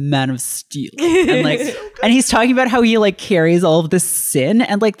am a man of steel, and like and he's talking about how he like carries all of this sin,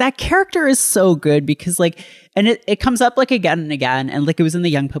 and like that character is so good because like, and it comes up like again and again, and like it was in the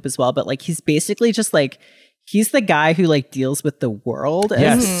Young Pope as well, but like he's basically just like he's the guy who like deals with the world.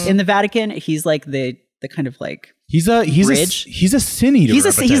 Yes. In the Vatican, he's like the kind of like he's a sin eater.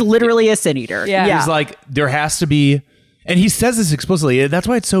 He's literally a sin eater. Yeah. He's like, there has to be, and he says this explicitly. That's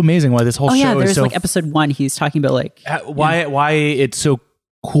why it's so amazing why this whole show there's is so like episode 1 he's talking about like why it's so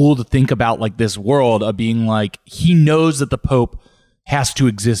cool to think about like this world of being like, he knows that the Pope has to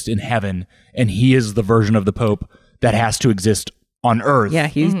exist in heaven and he is the version of the Pope that has to exist on earth. Yeah,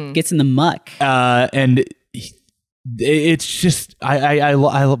 he gets in the muck. And it's just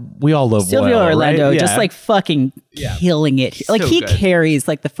we all love Silvio Voillo, Orlando, right? just like fucking killing it. Like so he good. carries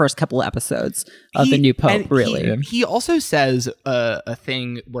like the first couple of episodes of the new Pope. Really, he also says a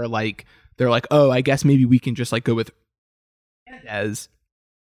thing where like they're like, oh, I guess maybe we can just like go with as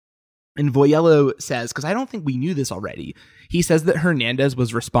And Voyello says, because I don't think we knew this already, he says that Hernandez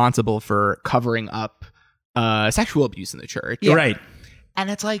was responsible for covering up sexual abuse in the church. Yeah. Right. And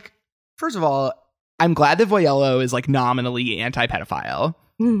it's like, first of all, I'm glad that Voyello is like nominally anti-pedophile.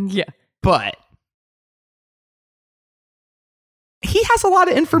 Yeah. But he has a lot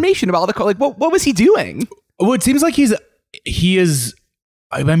of information about the like what was he doing? Well, it seems like he is.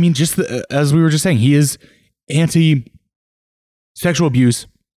 I mean, just as we were just saying, he is anti-sexual abuse,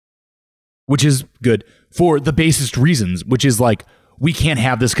 which is good for the basest reasons, which is like we can't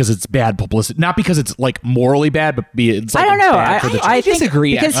have this because it's bad publicity, not because it's like morally bad, but it's like I don't know. I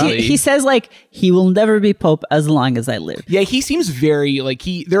disagree because actually. he says like he will never be pope as long as I live. Yeah, he seems very like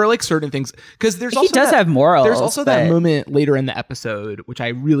there are like certain things because there's also he does have morals. There's also that moment later in the episode which I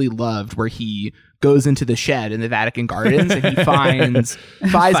really loved where he goes into the shed in the Vatican Gardens and he finds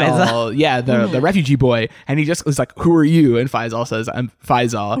Faisal, yeah, the refugee boy, and he just is like, "Who are you?" And Faisal says, "I'm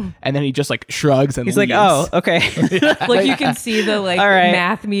Faisal," and then he just like shrugs and he's leaves. like, "Oh, okay." Like you can see the like All right.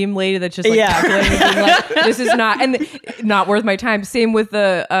 math meme lady that's just like calculating, being like, this is not worth my time. Same with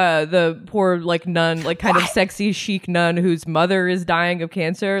the poor like nun, like kind of sexy chic nun whose mother is dying of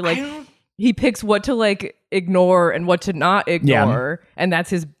cancer. Like he picks what to like ignore and what to not ignore, and that's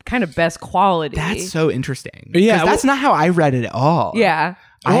his kind of best quality. That's so interesting. Yeah, 'Cause that's not how I read it at all. Yeah.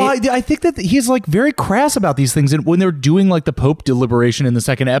 Well, I think that he's like very crass about these things, and when they're doing like the Pope deliberation in the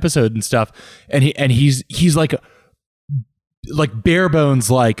second episode and stuff, and he's like bare bones,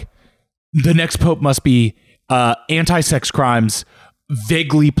 like the next Pope must be anti-sex crimes,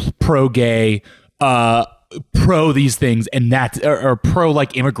 vaguely pro-gay, pro these things, and that's or pro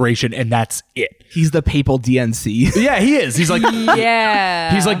like immigration, and that's it. He's the papal DNC. Yeah, he is. He's like,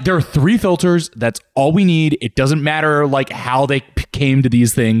 Yeah. he's like, there are 3 filters. That's all we need. It doesn't matter like how they came to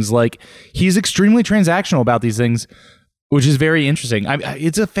these things. Like he's extremely transactional about these things, which is very interesting.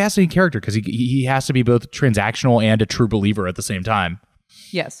 It's a fascinating character because he has to be both transactional and a true believer at the same time.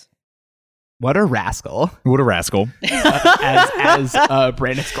 Yes. What a rascal. What a rascal. as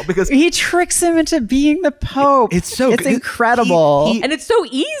Brandon Skull, because He tricks him into being the pope. it's incredible. he- And it's so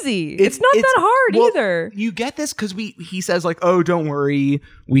easy. It's not that hard well, either. You get this because he says like, "Oh, don't worry,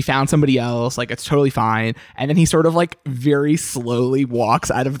 we found somebody else. Like it's totally fine." And then he sort of like very slowly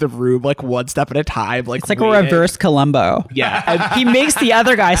walks out of the room, like one step at a time. Like It's like waiting. a reverse Columbo. Yeah, and, He makes the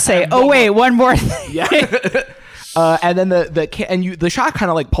other guy say, "Oh wait, one more thing." yeah. And then the shot kind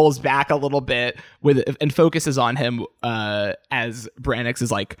of like pulls back a little bit and focuses on him as Branix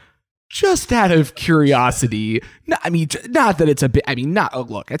is like, just out of curiosity. No, I mean, not that it's a bit. I mean,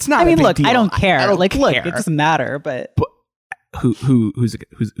 look, it's not. I mean, a big look, deal. I don't care. I don't Look, care. it doesn't matter. But Who's it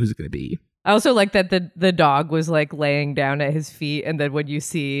going to be? I also like that the dog was like laying down at his feet, and then when you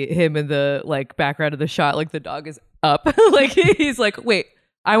see him in the like background of the shot, like the dog is up. Like he's like, wait,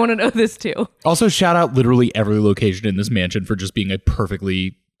 I want to know this too. Also, shout out literally every location in this mansion for just being a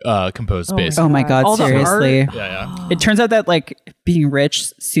perfectly composed space. oh my god, All the seriously. art. Yeah. It turns out that like being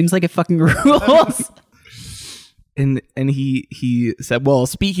rich seems like it fucking rules. And he said, well,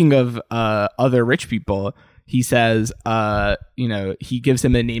 speaking of other rich people, he says, he gives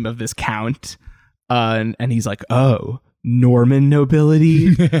him the name of this count, and he's like, oh, Norman nobility,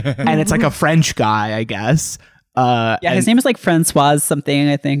 and it's like a French guy, I guess. His name is like Francois something,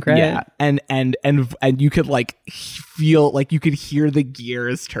 I think, right? Yeah, and you could like feel like you could hear the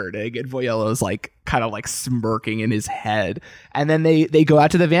gears turning, and Voyello's like kind of like smirking in his head. And then they go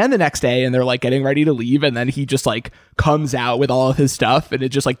out to the van the next day, and they're like getting ready to leave, and then he just like comes out with all of his stuff, and it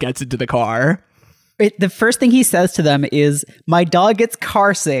just like gets into the car. The first thing he says to them is, "My dog gets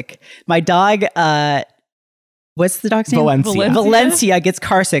car sick. My dog, what's the dog's name? Valencia. Valencia gets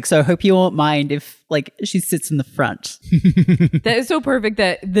car sick. So I hope you won't mind if like she sits in the front." That is so perfect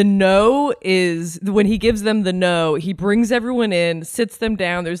that the no is when he gives them the no, he brings everyone in, sits them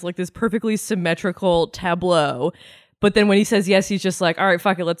down. There's like this perfectly symmetrical tableau. But then when he says yes, he's just like, all right,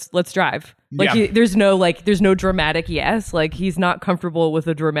 fuck it, let's drive. Like Yeah. there's no dramatic yes. Like he's not comfortable with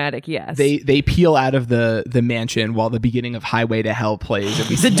a dramatic yes. They peel out of the mansion while the beginning of Highway to Hell plays. And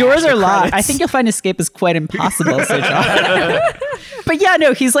we The smash doors are locked. credits. I think you'll find escape is quite impossible, Sir John. But yeah,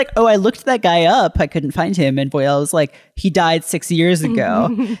 no, he's like, "Oh, I looked that guy up. I couldn't find him." And Voyelle was like, "He died 6 years ago."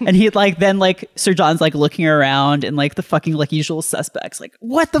 And he like then like Sir John's like looking around and like the fucking like usual suspects, like,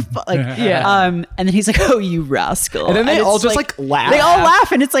 what the fuck? Like, Yeah. And then he's like, "Oh, you rascal!" And then they it's all just like laugh. They all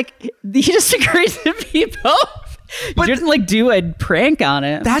laugh, and it's like he just agreed to be both. But he didn't like do a prank on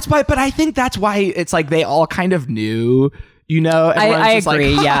it. That's why, but I think that's why it's like they all kind of knew, Everyone's I just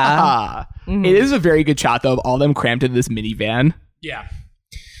agree, like, yeah. ha. It is a very good shot though of all them crammed in this minivan. Yeah.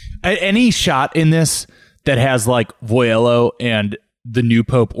 Any shot in this that has like Voyello and the new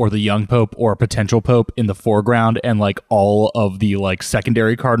pope or the young pope or a potential pope in the foreground, and like all of the like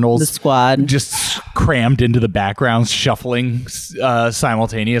secondary cardinals, The squad. just crammed into the background, shuffling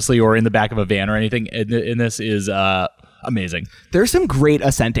simultaneously or in the back of a van or anything. And this is amazing. There's some great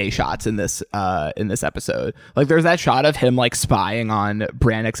Ascente shots in this episode. Like there's that shot of him like spying on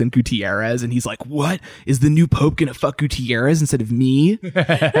Branix and Gutierrez, and he's like, "What is the new pope gonna fuck Gutierrez instead of me?"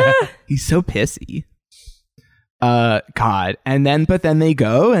 He's so pissy. God. But then they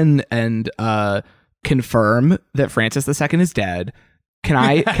go and confirm that Francis II is dead. Can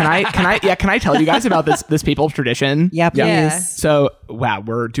I tell you guys about this papal tradition? Yeah, please. Yeah. So, wow,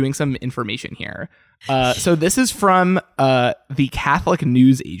 we're doing some information here. So this is from the Catholic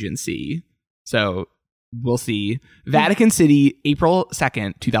News Agency. So we'll see. Vatican City, April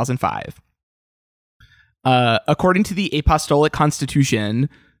 2nd, 2005. According to the Apostolic Constitution,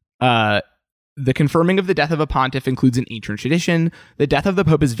 the confirming of the death of a pontiff includes an ancient tradition. The death of the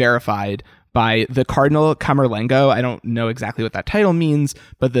pope is verified by the Cardinal Camerlengo. I don't know exactly what that title means,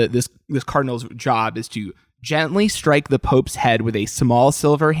 but this cardinal's job is to gently strike the pope's head with a small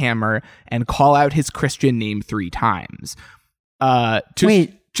silver hammer and call out his Christian name 3 times.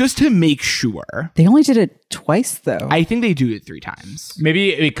 Just to make sure. They only did it twice, though. I think they do it 3 times. Maybe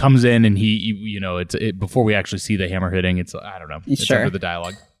it comes in and it's before we actually see the hammer hitting. It's I don't know. It's Sure. under the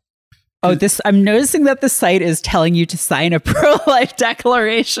dialogue. Oh, I'm noticing that the site is telling you to sign a pro-life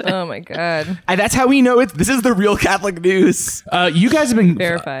declaration. Oh my God. And that's how we know this is the real Catholic news. You guys have been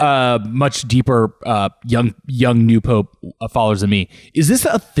Verified. much deeper young new pope followers than me. Is this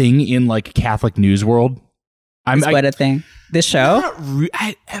a thing in like Catholic news world? Is what a thing. This show?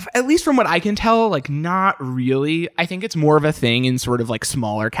 At least from what I can tell, like not really. I think it's more of a thing in sort of like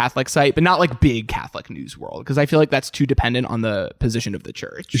smaller Catholic site, but not like big Catholic news world, because I feel like that's too dependent on the position of the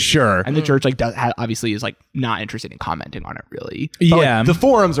church. Sure. And the church like obviously is like not interested in commenting on it really. But, Yeah. like, the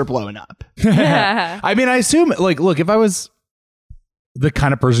forums are blowing up. I mean, I assume like, look, if I was the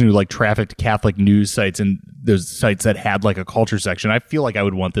kind of person who like trafficked Catholic news sites and those sites that had like a culture section, I feel like I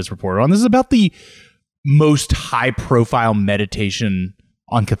would want this reported on. This is about the most high-profile meditation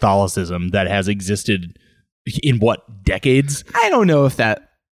on Catholicism that has existed in what, decades? I don't know if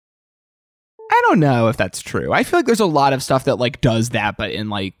that's true. I feel like there's a lot of stuff that like does that, but in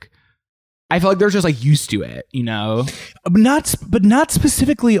like, I feel like they're just like used to it, you know? But not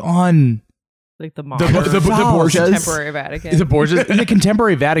specifically on Like the Borgias. contemporary Vatican. the Borgias, the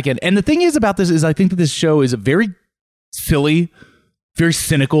contemporary Vatican. And the thing is about this is I think that this show is a very silly, very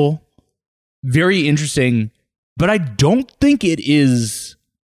cynical, very interesting, but I don't think it is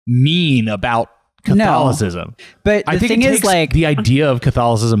mean about Catholicism. But I the think thing it is takes like the idea of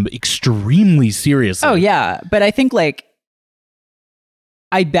Catholicism extremely seriously. Oh yeah, but I think like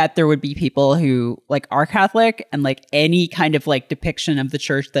I bet there would be people who like are Catholic and like any kind of like depiction of the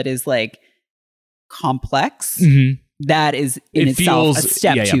church that is like complex, Mhm. that is in It itself a feels-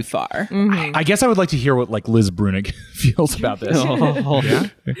 step yeah, yeah. too far. I guess I would like to hear what like Liz Brunig feels about this.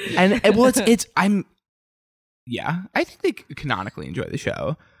 And I think they canonically enjoy the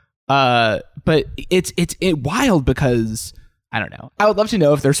show. But it's wild because I don't know. I would love to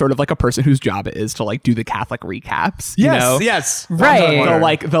know if there's sort of like a person whose job it is to like do the Catholic recaps. You know? yes,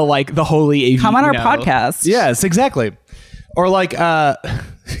 Right. The holy AV, Come on our you know? podcast. Yes, exactly. Or like,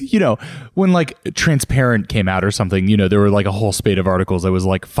 when like Transparent came out or something, there were like a whole spate of articles that was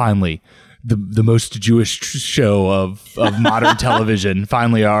like, finally, the most Jewish show of modern television.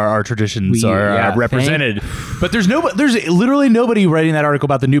 Finally, our traditions are represented. But there's literally nobody writing that article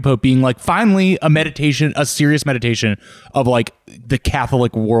about the new pope being like, finally, a serious meditation of like the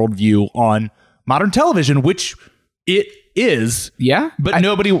Catholic worldview on modern television, which it is. Yeah, but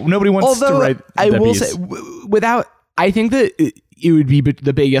nobody wants to write. I that will piece. say, without, I think that it would be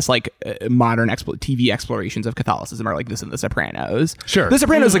the biggest like modern TV explorations of Catholicism are like this and The Sopranos. Sure. The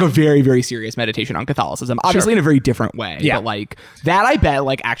Sopranos is like a very, very serious meditation on Catholicism, obviously in a very different way. Yeah. But like that, I bet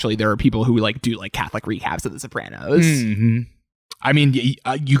like actually there are people who like do like Catholic recaps of The Sopranos. Mm-hmm. I mean,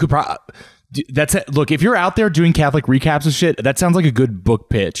 you could probably. That's it. Look, if you're out there doing Catholic recaps of shit, that sounds like a good book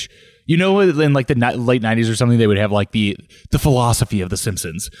pitch. In like the late 90s or something, they would have like the philosophy of The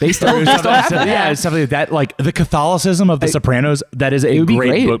Simpsons. They still have that. Yeah, something like that. Like the Catholicism of The Sopranos. That is a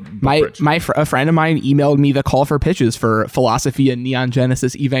great book. A friend of mine emailed me the call for pitches for Philosophy and Neon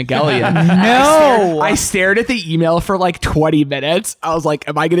Genesis Evangelion. No, I stared at the email for like 20 minutes. I was like,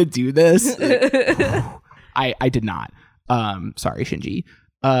 am I going to do this? I did not. Sorry, Shinji.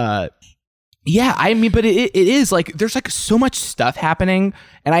 Yeah, I mean, but it is like there's like so much stuff happening,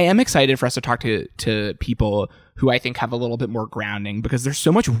 and I am excited for us to talk to people who I think have a little bit more grounding, because there's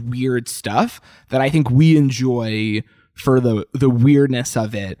so much weird stuff that I think we enjoy for the weirdness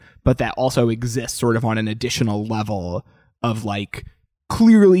of it, but that also exists sort of on an additional level of like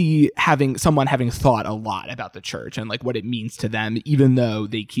clearly having thought a lot about the church and like what it means to them, even though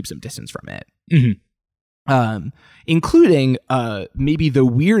they keep some distance from it. Mm-hmm. Including maybe the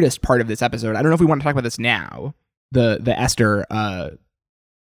weirdest part of this episode. I don't know if we want to talk about this now. The Esther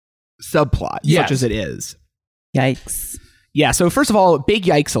subplot, such as it is. Yikes. Yeah. So first of all, big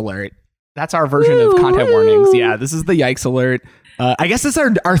yikes alert. That's our version of content warnings. Yeah, this is the yikes alert. I guess this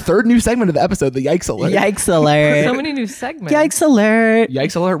is our third new segment of the episode, the yikes alert. Yikes alert. So many new segments. Yikes alert.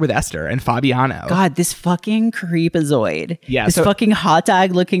 Yikes alert with Esther and Fabiano. God, this fucking creepazoid. Yeah, This so- fucking hot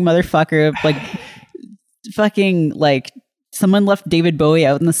dog looking motherfucker. Like, fucking, like, someone left David Bowie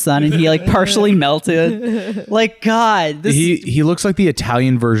out in the sun and he, like, partially melted. Like, God. This He looks like the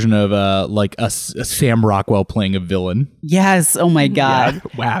Italian version of like a Sam Rockwell playing a villain. Yes. Oh, my God.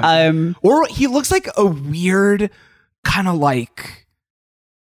 Wow. Or he looks like a weird kind of like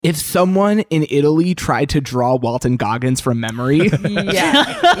if someone in Italy tried to draw Walton Goggins from memory.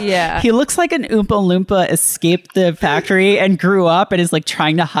 Yeah. He looks like an Oompa Loompa escaped the factory and grew up and is like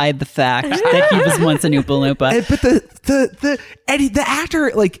trying to hide the fact that he was once an Oompa Loompa. But the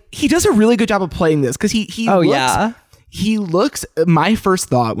actor, like, he does a really good job of playing this because he looks, my first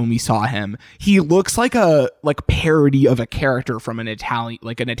thought when we saw him, he looks like a parody of a character from an Italian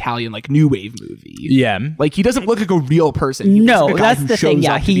new wave movie. Yeah. Like, he doesn't look like a real person. He looks No, like a guy that's who the thing. shows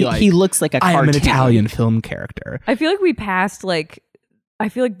Yeah, up to be like, he looks like a I cartoon. am an Italian film character. I feel like we passed like I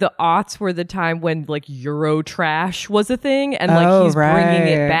feel like the aughts were the time when like Euro trash was a thing, and like he's bringing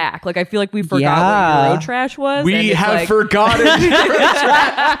it back. Like I feel like we forgot what Euro trash was. We and it's have like, forgotten. What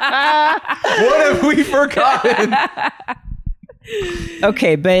have we forgotten?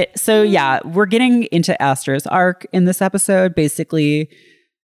 Okay, but so yeah, we're getting into Esther's arc in this episode. Basically,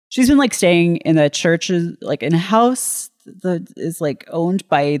 she's been like staying in a church, like in a house that is like owned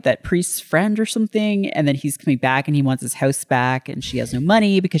by that priest's friend or something, and then he's coming back and he wants his house back, and she has no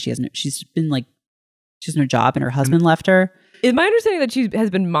money because she has no job and her husband left her. Is my understanding that she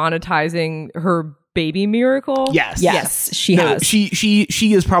has been monetizing her baby miracle? Yes, she has.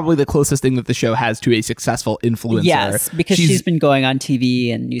 She is probably the closest thing that the show has to a successful influencer. Yes, because she's been going on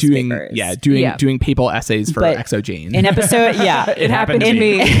TV and newspapers. Doing papal essays for But Exo Jane. In episode, It happened to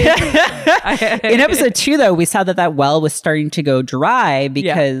me. In episode 2, though, we saw that well was starting to go dry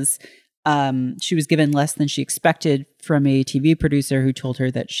because she was given less than she expected from a TV producer who told her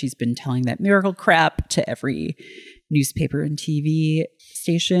that she's been telling that miracle crap to every newspaper and TV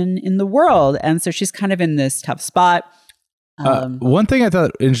station in the world. And so she's kind of in this tough spot. One thing I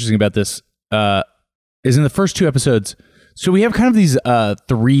thought interesting about this is in the first 2 episodes, so we have kind of these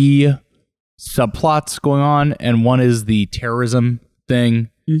 3 subplots going on, and one is the terrorism thing,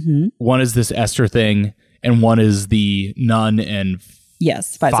 one is this Esther thing, and one is the nun and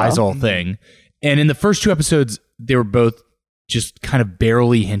Faisal thing. And in the first 2 episodes, they were both just kind of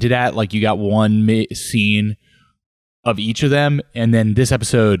barely hinted at. Like you got one scene of each of them, and then this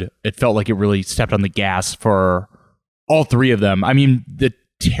episode, it felt like it really stepped on the gas for all 3 of them. I mean, the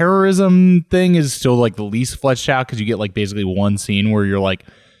terrorism thing is still like the least fleshed out because you get like basically one scene where you're like,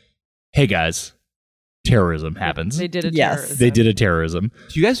 hey guys, terrorism happens. They did a Yes. terrorism. They did a terrorism.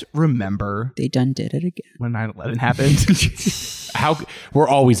 Do you guys remember They done did it again. when 9/11 happened? How we're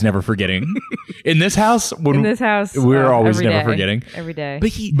always never forgetting. In this house, we're always every never day. forgetting. Every day.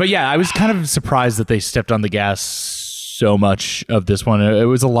 But yeah, I was kind of surprised that they stepped on the gas so much of this one. It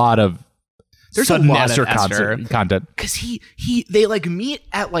was a lot of There's sudden a lot Esther of Esther content. Because they like meet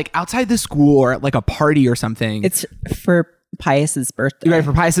at like outside the school or at like a party or something. It's for Pius's birthday. Right,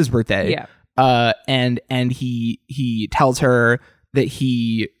 for Pius's birthday. Yeah. And he tells her that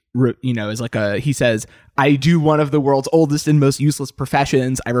he says, I do one of the world's oldest and most useless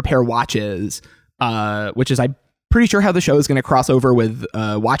professions. I repair watches, which is I'm pretty sure how the show is going to cross over with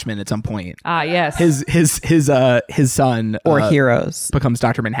Watchmen at some point. Yes. His son Or Heroes. becomes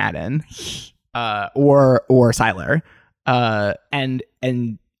Dr. Manhattan, or Siler, and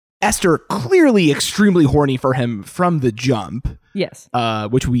Esther clearly extremely horny for him from the jump. Yes.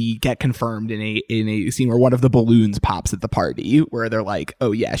 Which we get confirmed in a scene where one of the balloons pops at the party, where they're like,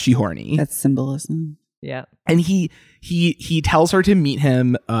 "Oh yeah, she horny." That's symbolism. Yeah. And he tells her to meet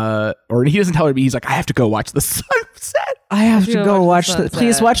him, or he doesn't tell her, but he's like, "I have to go watch the sunset." I have to Go go watch watch the the.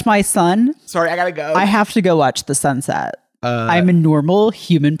 Please sunset. watch my son. Sorry, I gotta go. I have to go watch the sunset. I'm a normal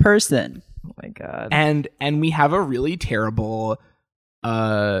human person. Oh my God. and we have a really terrible.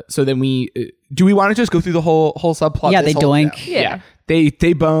 So then do we want to just go through the whole subplot? Yeah, this they whole- doink. Yeah. They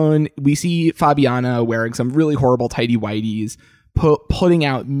bone. We see Fabiana wearing some really horrible tighty whities. putting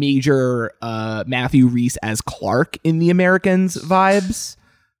out major Matthew Rhys as Clark in The Americans vibes.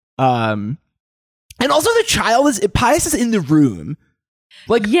 And also the child Pius is in the room.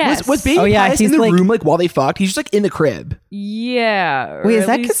 Like, yes. was baby Pius in the like, room like while they fucked? He's just like in the crib. Yeah. Wait, is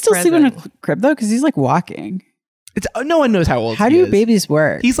that kid still sleeping in a crib though? Because he's like walking. It's no one knows how old. How he do is. babies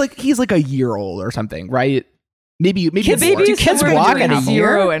work? He's like a year old or something, right? Maybe The more. babies kids were walk between at a 0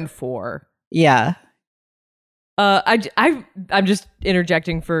 year? and 4. Yeah. I'm just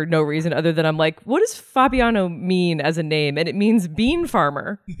interjecting for no reason other than I'm like, what does Fabiano mean as a name? And it means bean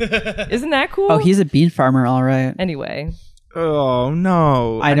farmer. Isn't that cool? Oh, he's a bean farmer, all right. Anyway. Oh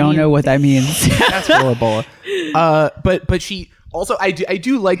no! I don't know what that means. That's horrible. But she also I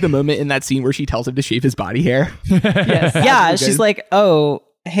do like the moment in that scene where she tells him to shave his body hair. Yes. Yeah, she's like, oh,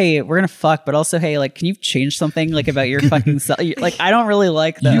 hey, we're gonna fuck, but also, hey, like, can you change something like about your fucking self? Like, I don't really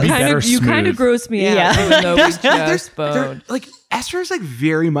like that. You kind of gross me out, Yeah. even though we just They're- boned. like Esther's like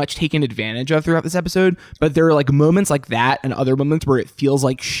very much taken advantage of throughout this episode, but there are like moments like that and other moments where it feels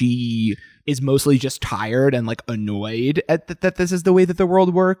like she is mostly just tired and like annoyed at that this is the way that the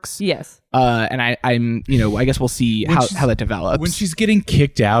world works. Yes. And I'm I guess we'll see how that develops. When she's getting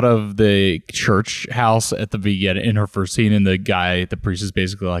kicked out of the church house at the beginning in her first scene, and the priest is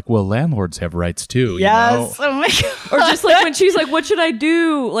basically like, well, landlords have rights too. Yes. You know? Oh my god. Or just like when she's like, what should I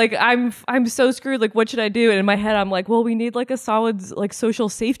do? Like, I'm so screwed. Like, what should I do? And in my head, I'm like, well, we need like a solid like social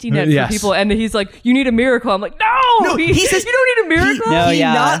safety net Yes. for people. And he's like, you need a miracle. I'm like, no, he says you don't need a miracle. No, he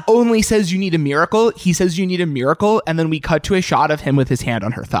yeah. not only says you need a miracle, he says you need a miracle, and then we cut to a shot of him with his hand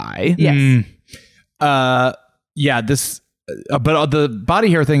on her thigh. Yes. Yeah, this, but the body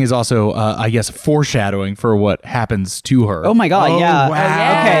hair thing is also, I guess, foreshadowing for what happens to her. Oh my god, yeah. wow.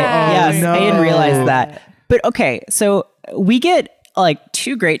 Okay, Oh, yes, no. I didn't realize that. But okay, so we get like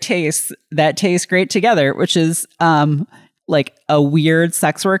two great tastes that taste great together, which is like a weird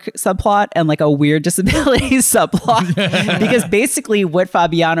sex work subplot and like a weird disability subplot. Because basically what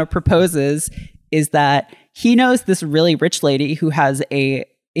Fabiano proposes is that he knows this really rich lady who has a,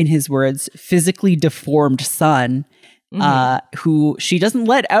 in his words, physically deformed son, who she doesn't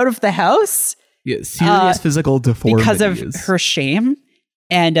let out of the house Yeah, serious physical deformities because of her shame.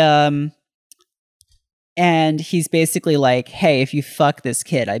 And he's basically like, hey, if you fuck this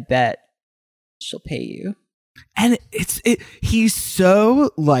kid, I bet she'll pay you. And he's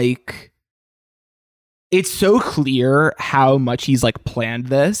so like, it's so clear how much he's like planned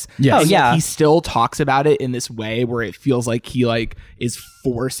this. Yes. Oh, And yet yeah. he still talks about it in this way where it feels like he like is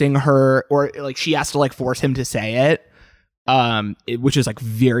forcing her, or like she has to like force him to say it. Which is like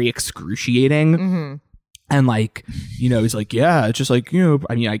very excruciating. Mm-hmm. And like, he's like, yeah, it's just like,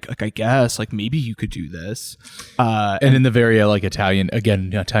 I mean, I guess like maybe you could do this. And in the very like Italian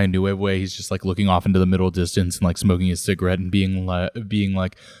New Wave way, he's just like looking off into the middle distance and like smoking a cigarette and being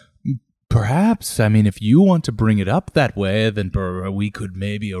like, perhaps, I mean, if you want to bring it up that way, then we could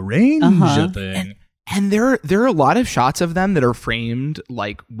maybe arrange a thing. And there are a lot of shots of them that are framed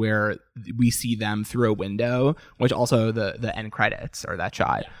like where we see them through a window, which also the end credits are that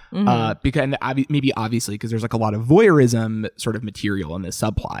shot. Because maybe obviously because there's like a lot of voyeurism sort of material in this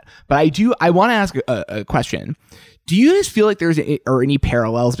subplot. But I want to ask a question. Do you guys feel like there's any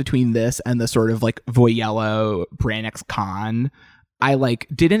parallels between this and the sort of like Voyello Brannick's Con? I like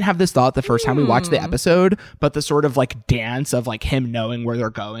didn't have this thought the first time we watched the episode, but the sort of like dance of like him knowing where they're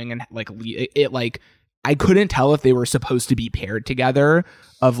going and like it like I couldn't tell if they were supposed to be paired together,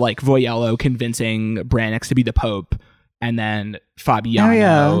 of like Voyello convincing Brannick to be the Pope and then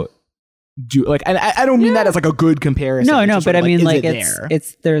Fabiano do like, and I don't mean that as like a good comparison. No, It's no, just but sort I of, mean, like, like, is it there?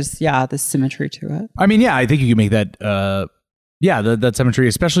 there's the symmetry to it. I mean, yeah, I think you can make that, that symmetry,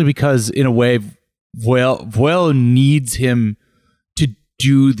 especially because in a way, Voyello needs him to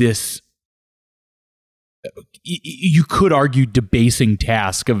do this. You could argue debasing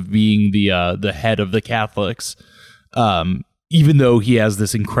task of being the head of the Catholics, even though he has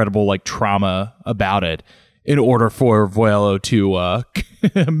this incredible like trauma about it, in order for Voyello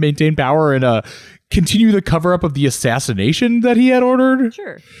to maintain power and continue the cover up of the assassination that he had ordered.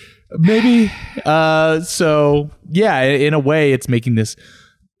 Sure. Maybe. So yeah, in a way, it's making this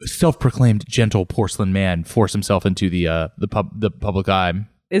self-proclaimed gentle porcelain man force himself into the public eye.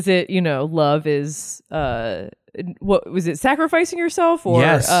 Is it, love is what was it, sacrificing yourself, or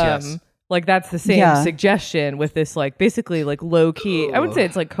Yes. like that's the same suggestion with this like basically like low key. I wouldn't say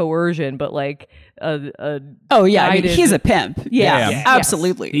it's like coercion, but like a Oh yeah, I mean, guided- he's a pimp. Yeah. Yeah,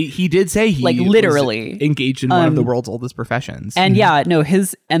 absolutely. He did say he Like, was literally. engaged in one of the world's oldest professions. And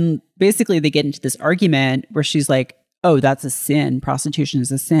and basically they get into this argument where she's like, oh, that's a sin. Prostitution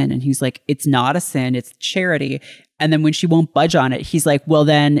is a sin. And he's like, it's not a sin. It's charity. And then when she won't budge on it, he's like, well,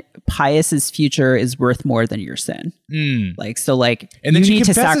 then Pius's future is worth more than your sin. Like, so like, And then you she need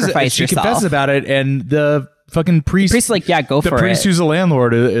to confesses, sacrifice she yourself. confesses about it, and the fucking priest, Priest's like, yeah, go for it. the priest who's a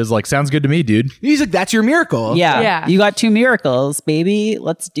landlord is like, sounds good to me, dude. He's like, that's your miracle. Yeah. Yeah. You got 2 miracles, baby.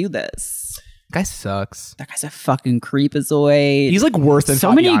 Let's do this. Guy sucks. That guy's a fucking creepazoid. He's like worse than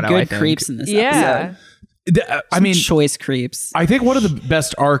so many Fabiano, I good think. creeps in this Yeah. episode. I mean, choice creeps. I think one of the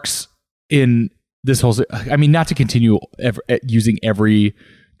best arcs in this whole, I mean, not to continue using every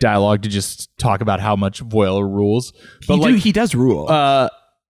dialogue to just talk about how much Voyla rules, but He does rule.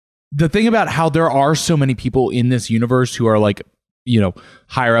 the thing about how there are so many people in this universe who are like, you know,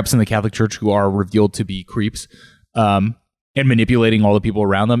 higher ups in the Catholic Church who are revealed to be creeps, and manipulating all the people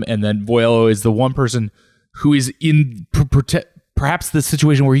around them. And then Voyla is the one person who is in perhaps the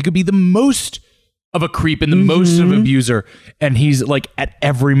situation where he could be the most of a creep and the most of an abuser. And he's like at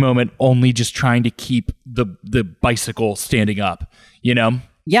every moment only just trying to keep the bicycle standing up, you know?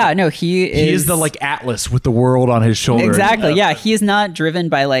 Yeah, no, he Is the like Atlas with the world on his shoulder. Exactly. Yeah, he is not driven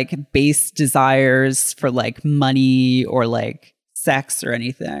by like base desires for like money or like sex or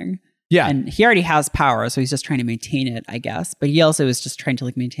anything. Yeah. And he already has power, so he's just trying to maintain it, I guess. But he also is just trying to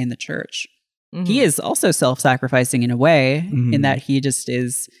like maintain the church. He is also self-sacrificing in a way, in that he just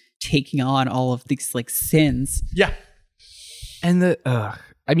is taking on all of these like sins. Yeah. And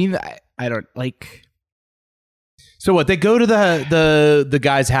I mean, I don't like. So what? They go to the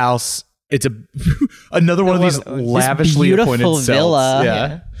guy's house. It's another one of these lavishly beautiful appointed villa. cells.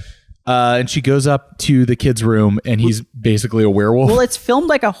 Yeah. And she goes up to the kid's room, and he's basically a werewolf. Well, it's filmed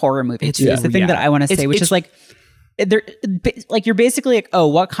like a horror movie too. It's the thing that I want to say, which is like, they're like, you're basically like, oh,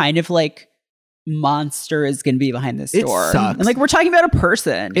 what kind of like monster is going to be behind this door? Sucks. And like, we're talking about a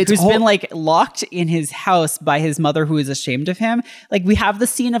person It's who's been like locked in his house by his mother, who is ashamed of him. Like, we have the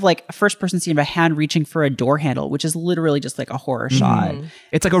scene of like a first person scene of a hand reaching for a door handle, which is literally just like a horror shot.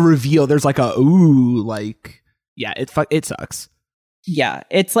 It's like a reveal. There's like a ooh, like yeah, it sucks. Yeah,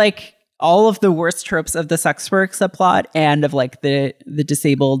 it's like all of the worst tropes of the sex work subplot and of like the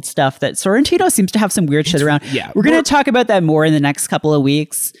disabled stuff that Sorrentino seems to have some weird shit around. Yeah, we're going to talk about that more in the next couple of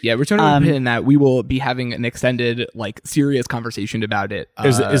weeks. Yeah, we're totally in that. We will be having an extended, like, serious conversation about it.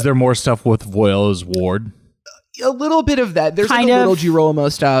 Is there more stuff with Voyla's ward? A little bit of that. There's like Kind a of. little Girolamo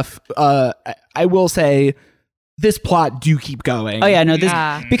stuff. I will say this plot do keep going. Oh yeah, no, this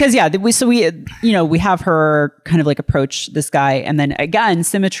Yeah. because we have her kind of like approach this guy, and then again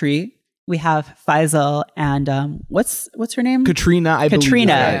symmetry. We have Faisal and what's her name? Katrina, I believe.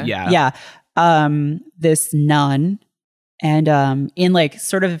 Katrina. Yeah. This nun, and in like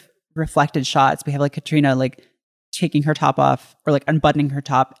sort of reflected shots, we have like Katrina like taking her top off or like unbuttoning her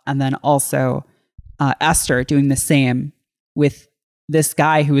top, and then also Esther doing the same with this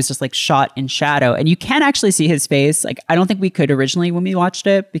guy who was just like shot in shadow, and you can actually see his face. Like, I don't think we could originally when we watched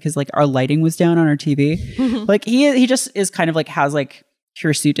it because like our lighting was down on our TV. Like he just is kind of like has like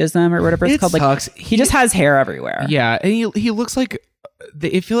hirsutism or whatever it's called. Sucks. Like he just has hair everywhere. Yeah, and he looks like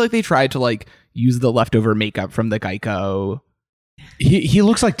I feel like they tried to like use the leftover makeup from the Geico. He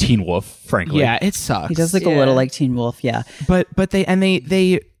looks like Teen Wolf, frankly. Yeah, it sucks. He does look a little like Teen Wolf. Yeah. But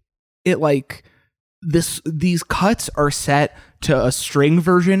these cuts are set to a string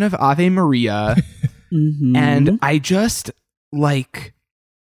version of Ave Maria, and I just like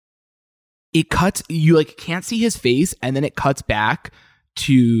it cuts. You like can't see his face, and then it cuts back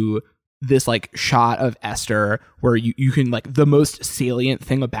to this like shot of Esther where you can like the most salient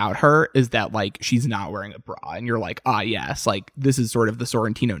thing about her is that like she's not wearing a bra, and you're like, ah yes, like this is sort of the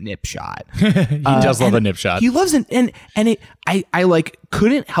Sorrentino nip shot. He does love a nip shot. He loves it, and it I like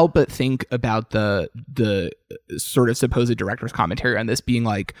couldn't help but think about the sort of supposed director's commentary on this being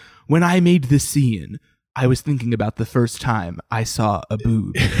like, when I made this scene, I was thinking about the first time I saw a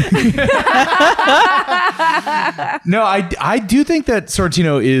boob. No, I do think that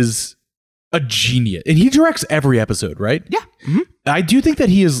Sorrentino is a genius, and he directs every episode, right? Yeah. Mm-hmm. I do think that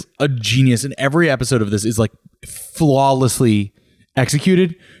he is a genius, and every episode of this is like flawlessly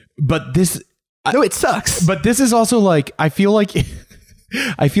executed. But this, No, it sucks. but this is also like I feel like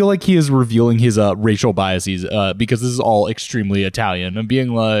he is revealing his racial biases because this is all extremely Italian and being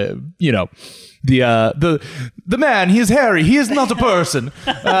like, you know. The man, he is hairy. He is not a person.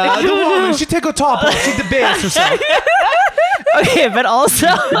 The woman, she take her top off. She debased herself. Okay, but also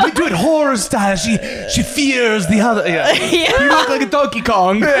We do it horror style. She fears the other. Yeah. You look like a Donkey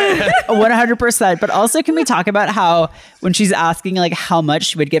Kong. 100%. But also, can we talk about how when she's asking like how much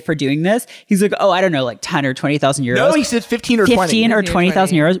she would get for doing this, he's like, oh, I don't know, like 10 or 20,000 euros. No, he said 15 or 20. 15 or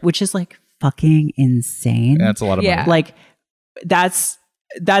 20,000 euros, which is like fucking insane? That's a lot of Yeah. money. Like that's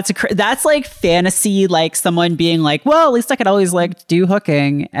like fantasy, like someone being like, well, at least I could always like do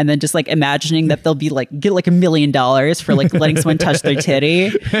hooking, and then just like imagining that they'll be like get like $1 million for like letting someone touch their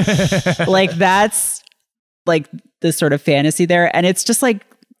titty. Like that's like the sort of fantasy there. And it's just like,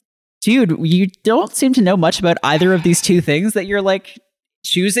 dude, you don't seem to know much about either of these two things that you're like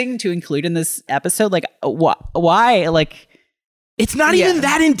choosing to include in this episode. Like why? Like It's not even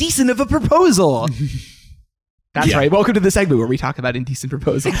that indecent of a proposal. That's right. Welcome to the segment where we talk about indecent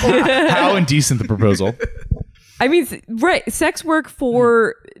proposals. How indecent the proposal. I mean, right. Sex work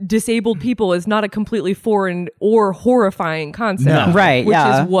for disabled people is not a completely foreign or horrifying concept. No. Right, Which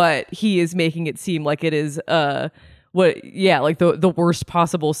yeah. is what he is making it seem like it is, like the worst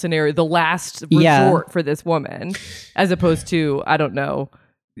possible scenario, the last resort for this woman, as opposed to, I don't know,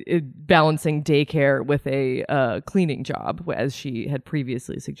 balancing daycare with a cleaning job, as she had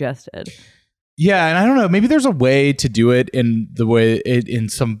previously suggested. Yeah, and I don't know, maybe there's a way to do it in the way in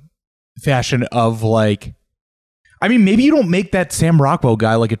some fashion of like, I mean, maybe you don't make that Sam Rockwell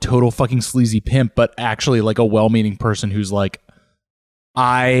guy like a total fucking sleazy pimp, but actually like a well-meaning person who's like,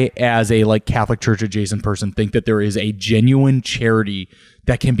 I, as a like Catholic Church adjacent person, think that there is a genuine charity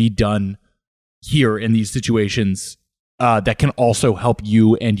that can be done here in these situations that can also help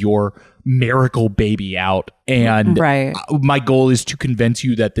you and your miracle baby out. And my goal is to convince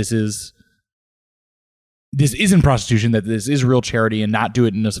you that this isn't prostitution, that this is real charity, and not do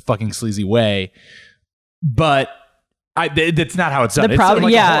it in a fucking sleazy way. But that's not how it's done. The problem,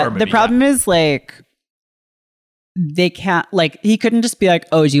 it's sort of like a horror movie, the problem is like they can't, like, he couldn't just be like,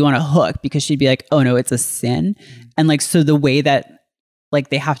 oh, do you want to hook? Because she'd be like, oh no, it's a sin. And like, so the way that like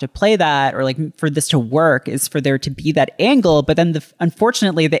they have to play that, or like for this to work, is for there to be that angle. But then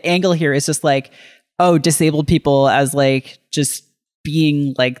unfortunately the angle here is just like, oh, disabled people as like just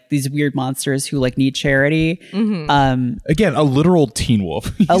being like these weird monsters who like need charity. Mm-hmm. Again, a literal teen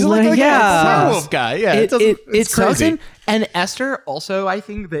wolf. He's a werewolf guy. Yeah, It it's crazy. doesn't. And Esther also, I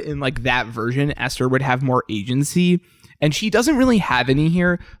think that in like that version, Esther would have more agency, and she doesn't really have any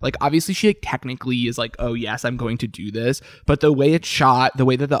here. Like, obviously she like technically is like, oh yes, I'm going to do this, but the way it's shot, the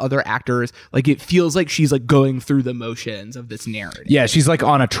way that the other actors, like, it feels like she's like going through the motions of this narrative. Yeah, she's like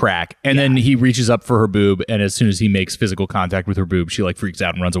on a track, and then he reaches up for her boob, and as soon as he makes physical contact with her boob, she like freaks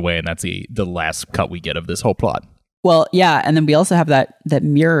out and runs away, and that's the last cut we get of this whole plot. Well, yeah, and then we also have that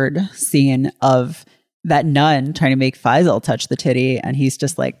mirrored scene of that nun trying to make Faisal touch the titty, and he's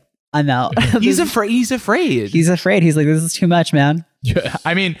just like, I'm out. He's afraid. He's afraid. He's afraid. He's like, this is too much, man. Yeah,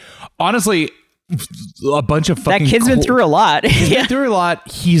 I mean, honestly, a bunch of fucking That kid's been through a lot. He's been through a lot.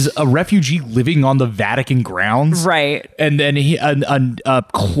 He's a refugee living on the Vatican grounds, Right. And then a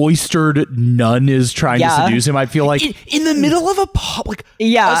cloistered nun is trying to seduce him. I feel like in the middle of a public,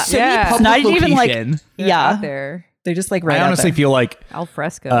 Yeah. a semi-public It's not even like, location. yeah. Out there. They're just like right I out honestly there. feel like Al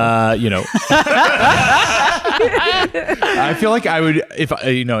fresco. I feel like I would, if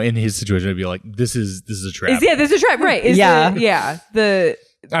in his situation, I'd be like, this is a trap. This is right. Right. The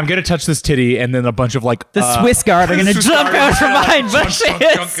I'm gonna touch this titty, and then a bunch of like the Swiss guard are gonna jump out from behind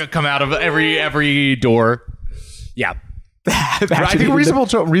bushes. come out of every door. Yeah, I think reasonable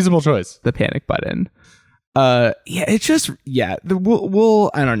choice. The panic button. It's just we'll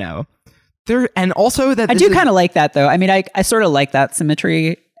I don't know. There, and also that I do kind of like that though. I mean, I sort of like that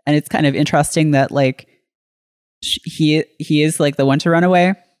symmetry, and it's kind of interesting that like he is like the one to run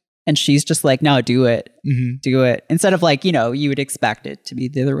away, and she's just like, no, do it, do it, instead of like, you would expect it to be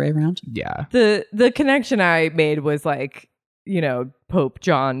the other way around. Yeah. The connection I made was like, Pope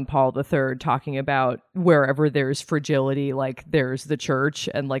John Paul III talking about wherever there's fragility, like there's the church,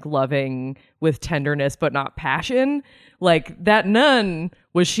 and like loving with tenderness but not passion. Like that nun,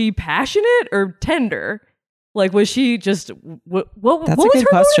 was she passionate or tender? Like, was she just what was her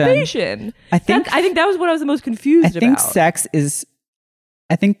motivation? I think that was what I was the most confused about.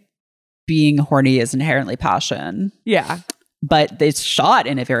 I think being horny is inherently passion. Yeah. But it's shot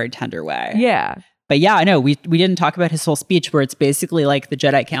in a very tender way. Yeah. But yeah, I know we didn't talk about his whole speech where it's basically like the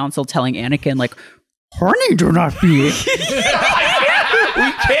Jedi Council telling Anakin like, horny do not be. We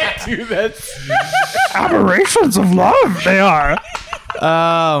can't do that. Aberrations of love, they are.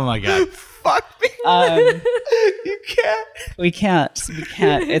 Oh my god. Fuck me. You can't. We can't.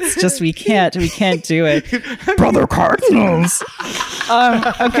 It's just we can't do it. Brother Cardinals.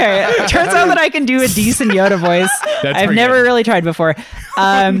 Okay. It turns out that I can do a decent Yoda voice. I've never really tried before.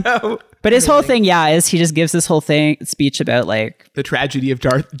 No. But his whole thing, is he just gives this whole speech about like the tragedy of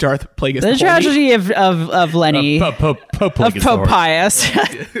Darth Plagueis. The tragedy of Lenny, Pope of Pope Pius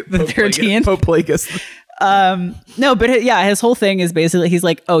the 13th. Pope Plagueis. No, but yeah, his whole thing is basically he's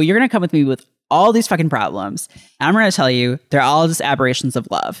like, oh, you're gonna come with me with all these fucking problems, and I'm gonna tell you they're all just aberrations of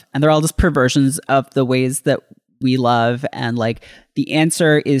love, and they're all just perversions of the ways that we love, and like the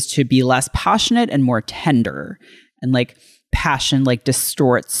answer is to be less passionate and more tender, and like passion like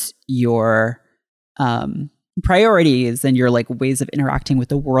distorts your priorities and your like ways of interacting with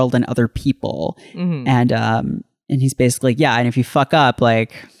the world and other people, and he's basically and if you fuck up,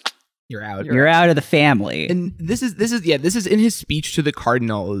 like you're out. You're out of the family. And this is in his speech to the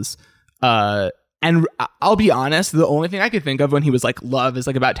cardinals. And I'll be honest, the only thing I could think of when he was like, love is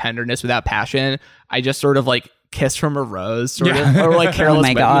like about tenderness without passion, I just sort of like kissed from a rose, sort of, or like careless, Oh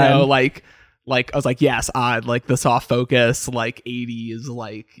my God. you know, like I was like, yes, odd, like the soft focus, like 80s,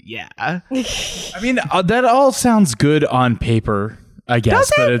 like, yeah. I mean, that all sounds good on paper, I guess,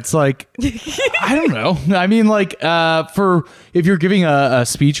 but it's like, I don't know. I mean, like, for if you're giving a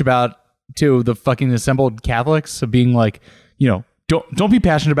speech about to the fucking assembled Catholics of being like, you know, don't be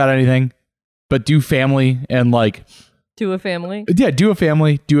passionate about anything, but do family and like Do a family. Yeah, do a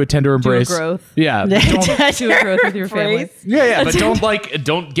family, do a tender embrace. Do a growth. Yeah. Do a growth with your family. Yeah, but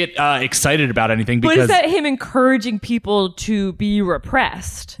don't get excited about anything because But is that him encouraging people to be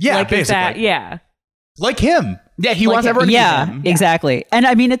repressed? Yeah, like, basically. Is that, yeah. Like him. Yeah, he wants everyone to be him. Exactly. And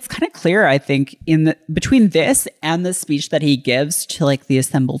I mean, it's kind of clear, I think, between this and the speech that he gives to like the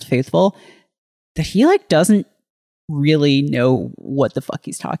assembled faithful, that he like doesn't really know what the fuck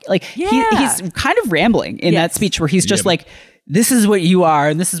he's talking. Like he's kind of rambling in that speech where he's just like, this is what you are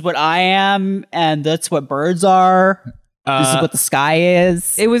and this is what I am and that's what birds are. This is what the sky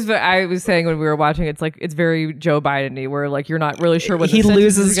is. It was. I was saying when we were watching, it's like it's very Joe Biden-y, where like you're not really sure what he the sentence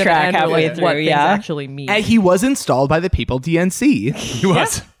loses is gonna track end or, halfway like, through. what things actually mean. And he was installed by the Papal DNC. He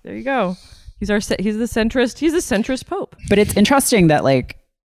was. There you go. He's the centrist. He's the centrist pope. But it's interesting that like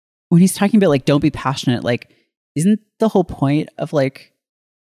when he's talking about like don't be passionate, like isn't the whole point of like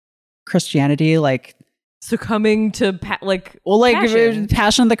Christianity like succumbing to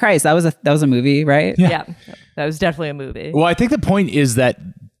Passion of the Christ? That was a movie, right? Yeah, that was definitely a movie. Well, I think the point is that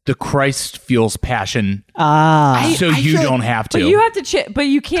the Christ feels passion, so you don't have to. But you have to. But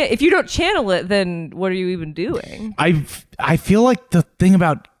you can't. If you don't channel it, then what are you even doing? I feel like the thing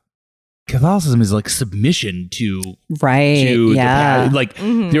about Catholicism is like submission to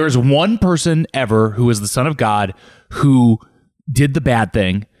there is one person ever who was the Son of God who did the bad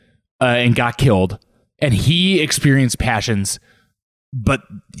thing and got killed, and he experienced passions, but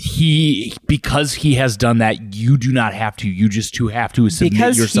because he has done that, you do not have to. You just have to submit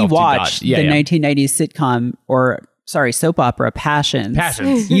because yourself he watched to God. the 1990s sitcom soap opera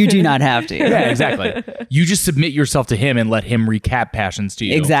Passions. You do not have to. Yeah, exactly. You just submit yourself to him and let him recap Passions to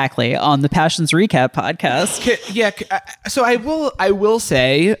you. Exactly, on the Passions Recap podcast. So I will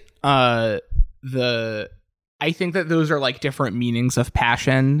say I think that those are like different meanings of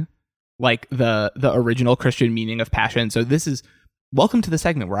passion, like the original Christian meaning of passion. So this is welcome to the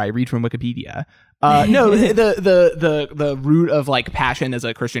segment where I read from Wikipedia. No, the root of like passion as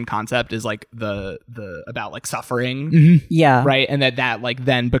a Christian concept is like the about like suffering. Mm-hmm. Yeah. Right. And that like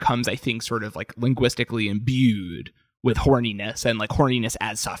then becomes, I think, sort of like linguistically imbued with horniness and like horniness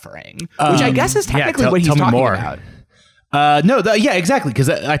as suffering, which I guess is technically what he's talking about. Exactly. Because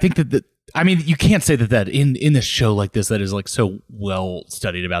I think that you can't say that in a show like this that is like so well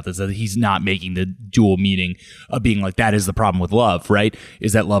studied about this, that he's not making the dual meaning of being like, that is the problem with love, right?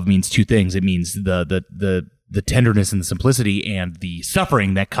 Is that love means two things. It means the tenderness and the simplicity and the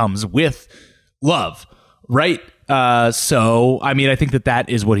suffering that comes with love, right? So, I mean, I think that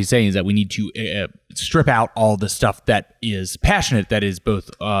is what he's saying, is that we need to strip out all the stuff that is passionate, that is both,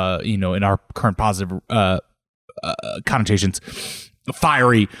 in our current positive connotations,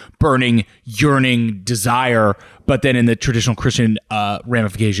 fiery, burning, yearning, desire, but then in the traditional Christian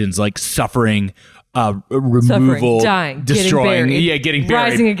ramifications, like suffering, removal, dying, destroying, getting buried,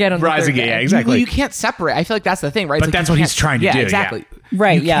 rising again, exactly. Well, you can't separate. I feel like that's the thing, right? But that's what he's trying to do. Exactly. Yeah.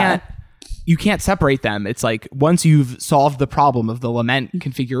 Right. You can't separate them. It's like once you've solved the problem of the lament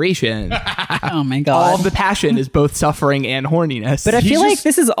configuration, oh my God, all of the passion is both suffering and horniness. But I feel like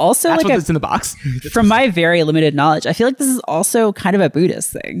this is also that's like what's in the box. From my very limited knowledge, I feel like this is also kind of a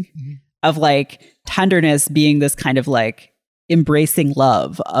Buddhist thing of like tenderness being this kind of like embracing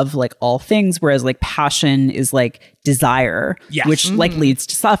love of like all things, whereas like passion is like desire, which like leads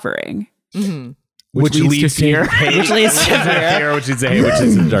to suffering. Mm-hmm. Which leads to fear. Which leads to fear. Which leads to hate, which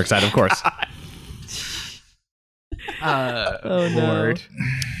leads to the dark side, of course. Lord.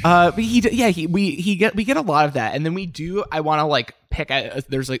 But we get a lot of that, and then we do. I want to like pick at.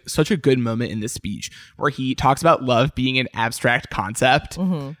 There's like such a good moment in this speech where he talks about love being an abstract concept,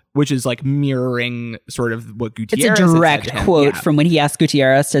 which is like mirroring sort of what It's Gutierrez a had said direct to him. quote Yeah. from when he asked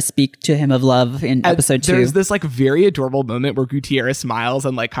Gutierrez to speak to him of love in episode 2. There's this like very adorable moment where Gutierrez smiles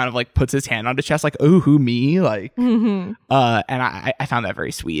and like kind of like puts his hand on his chest, like, "Oh, who me?" Like, and I found that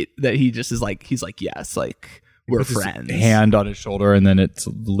very sweet that he just is like, he's like, yes, like we're With his friends. hand on his shoulder, and then it's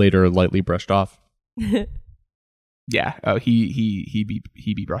later lightly brushed off. Yeah. Oh, he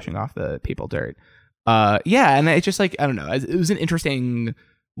be brushing off the papal dirt. Yeah, and it's just like, I don't know. It was an interesting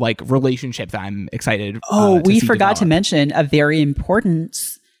like relationship that I'm excited. We see forgot to develop. mention a very important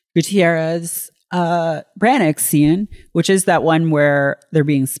Gutierrez Brannick scene, which is that one where they're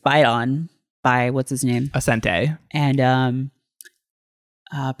being spied on by what's his name, Ascente. and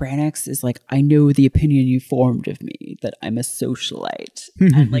Brannick is like, I know the opinion you formed of me that I'm a socialite,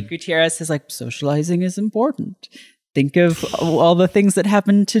 and like Gutierrez is like, socializing is important. Think of all the things that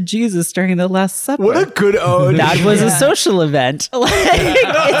happened to Jesus during the Last Supper. What a good ode. That was a social event. Like,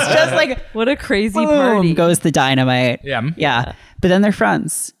 it's just like, What a crazy boom, party. goes the dynamite. Yeah. Yeah. But then they're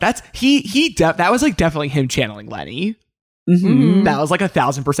friends. That's that was like definitely him channeling Lenny. Mhm. That was like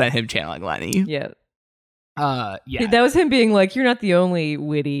 1,000% him channeling Lenny. Yeah. Yeah. That was him being like, you're not the only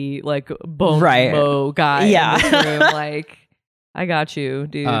witty, like, bone Right. mo guy Yeah. in this room. Like, I got you,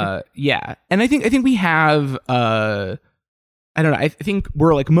 dude. Yeah. And I think we have I don't know. I think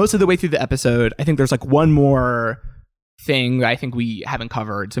we're like most of the way through the episode. I think there's like one more thing that I think we haven't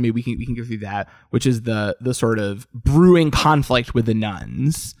covered, so maybe we can go through that, which is the sort of brewing conflict with the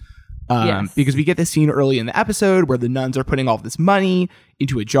nuns. Yes. Because we get this scene early in the episode where the nuns are putting all of this money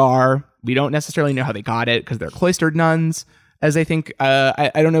into a jar. We don't necessarily know how they got it because they're cloistered nuns. As I think, I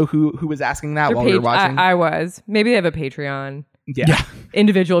don't know who was asking that Their while we were watching. I was. Maybe they have a Patreon. Yeah.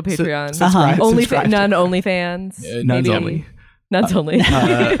 Individual Patreon. Subscribe to Nun only fans. nuns maybe. only. Nuns only.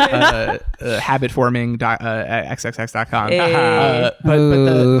 Habitforming xxx.com. Hey.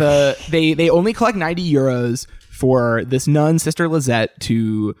 But they only collect 90 euros for this nun, Sister Lizette,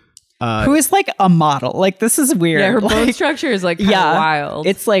 to Who is like a model. Like, this is weird. Yeah, her bone Like, structure is like kinda wild.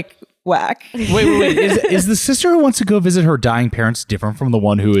 It's like whack. Wait. Is the sister who wants to go visit her dying parents different from the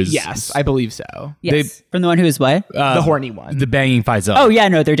one who is? yes, I believe so. yes. From the one who is what? The horny one. The banging Faisal. Oh, yeah,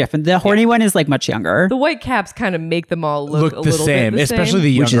 no, they're different. The horny one is like much younger, The white caps kind of make them all look a Look the little same, bit the especially same.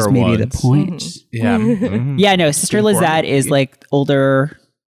 the which younger is maybe ones. the point. Yeah. Mhm. Yeah, no, Sister Important. Lizette is like older,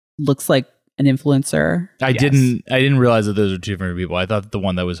 looks like an influencer. I didn't realize that those were two different people. I thought the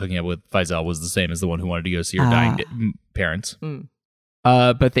one that was hooking up with Faisal was the same as the one who wanted to go see her dying parents.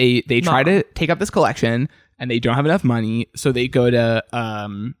 But they try to take up this collection and they don't have enough money, so they go to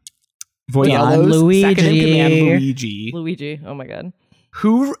Voyello's second in command, Luigi, Luigi. Oh my god.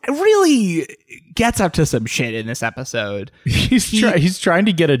 who really gets up to some shit in this episode. He's trying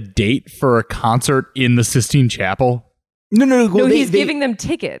to get a date for a concert in the Sistine Chapel. No. No, Well, he's giving them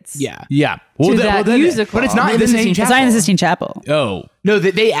tickets. Yeah. Yeah. To that musical. But it's not in the Sistine Chapel. It's not in the Sistine Chapel. Oh. No,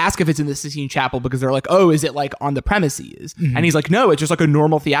 they ask if it's in the Sistine Chapel because they're like, oh, is it like on the premises? And he's like, no, it's just like a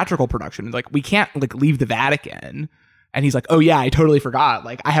normal theatrical production. It's like, we can't like leave the Vatican. And he's like, oh yeah, I totally forgot.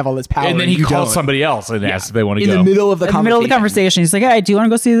 Like, I have all this power. And then he you calls don't. somebody else and asks if they want to in go. the middle of the In the conversation. middle of the conversation, he's like, hey, do you want to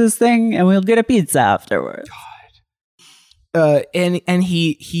go see this thing? And we'll get a pizza afterwards. And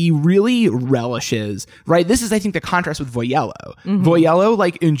he really relishes, right? This is, I think, the contrast with Voyello. Voyello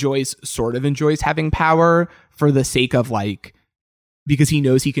like enjoys having power for the sake of like, because he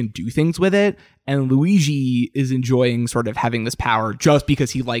knows he can do things with it. And Luigi is enjoying sort of having this power just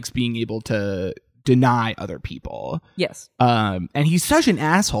because he likes being able to deny other people. Yes. And he's such an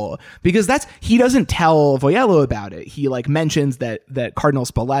asshole because he doesn't tell Voyello about it. He like mentions that Cardinal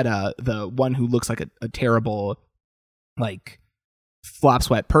Spalletta, the one who looks like a terrible like flop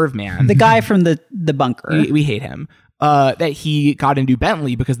sweat perv man, The guy from the bunker. we hate him, that he got into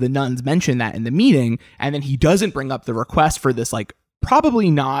Bentley because the nuns mentioned that in the meeting, and then he doesn't bring up the request for this like probably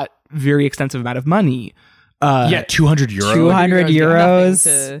not very extensive amount of money. 200 euros. 200 euros.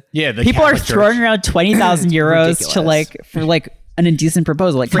 Nothing to- Yeah, the People are Catholic Church. throwing around 20,000 euros to Ridiculous. like, for like an indecent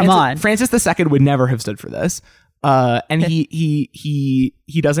proposal. Like, come on. Francis II would never have stood for this. And he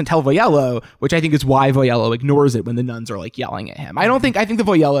doesn't tell Voyello, which I think is why Voyello ignores it when the nuns are like yelling at him. I think the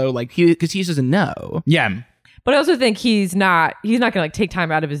Voyello, like, because he doesn't know. Yeah. But I also think he's not gonna like take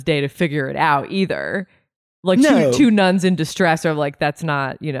time out of his day to figure it out either. Like No. two nuns in distress are like, that's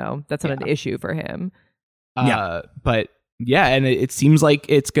not an issue for him. But yeah, and it seems like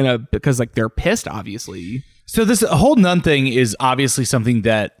it's gonna, because like they're pissed, obviously. So this whole nun thing is obviously something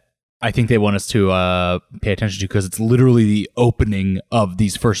that I think they want us to pay attention to because it's literally the opening of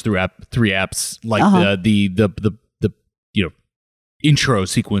these first three apps. Like the intro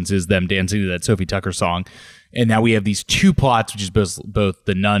sequence is them dancing to that Sophie Tucker song. And now we have these two plots, which is both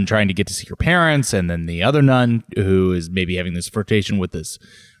the nun trying to get to see her parents, and then the other nun who is maybe having this flirtation with this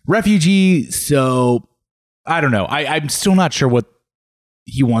refugee. So I don't know. I'm still not sure what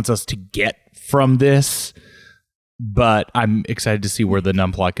he wants us to get from this, but I'm excited to see where the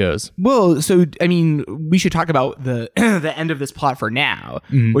nun plot goes. Well, so I mean, we should talk about the the end of this plot for now,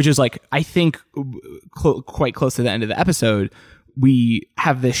 which is like I think quite close to the end of the episode. We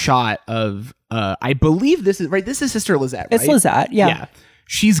have this shot of I believe this is right. This is Sister Lizette. Right? It's Lizette. Yeah.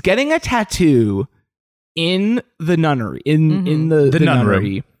 She's getting a tattoo in the nunnery in the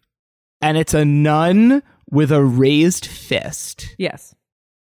nunnery room. And it's a nun with a raised fist. Yes.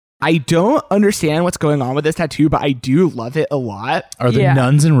 I don't understand what's going on with this tattoo, but I do love it a lot. Are the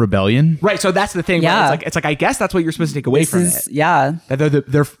nuns in rebellion? Right, so that's the thing. Yeah. Right? It's like I guess that's what you're supposed to take away from it. Yeah.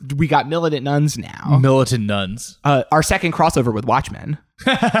 That we got militant nuns now. Militant nuns. Our second crossover with Watchmen.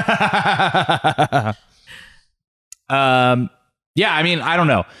 Yeah, I mean, I don't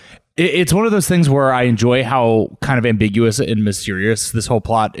know. It's one of those things where I enjoy how kind of ambiguous and mysterious this whole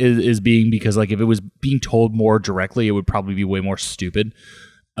plot is being, because like if it was being told more directly, it would probably be way more stupid.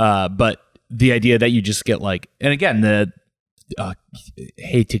 But the idea that you just get like, and again,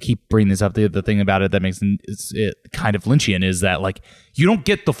 hate to keep bringing this up, the thing about it that makes it kind of Lynchian is that like you don't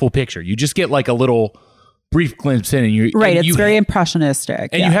get the full picture. You just get like a little brief glimpse in, and you right. And it's very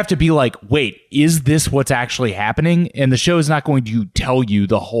impressionistic, and you have to be like, wait, is this what's actually happening? And the show is not going to tell you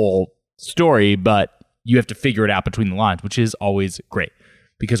the whole story, but you have to figure it out between the lines, which is always great,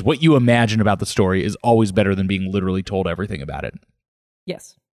 because what you imagine about the story is always better than being literally told everything about it.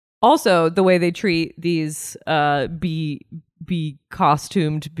 Yes. Also, the way they treat these be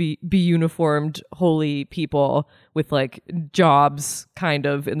costumed, be uniformed holy people with like jobs kind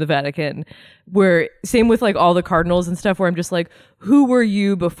of in the Vatican, where same with like all the cardinals and stuff, where I'm just like, who were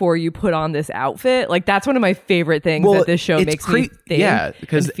you before you put on this outfit? Like that's one of my favorite things that this show makes me think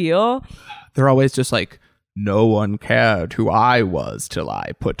because and feel. They're always just like, no one cared who I was till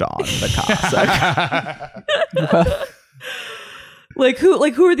I put on the cassock. Like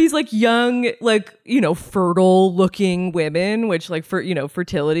who are these like young, like, you know, fertile looking women, which like for, you know,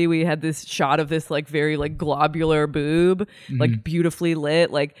 fertility, we had this shot of this like very like globular boob, like beautifully lit.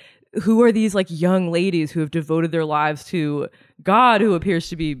 Like who are these like young ladies who have devoted their lives to God, who appears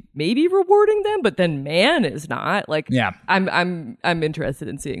to be maybe rewarding them, but then man is not. Like, yeah, I'm interested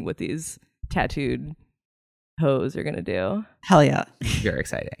in seeing what these tattooed hoes are gonna do. Hell yeah. Very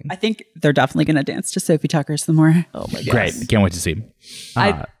exciting. I think they're definitely gonna dance to Sophie Tucker some more. Oh my god. Great. Can't wait to see.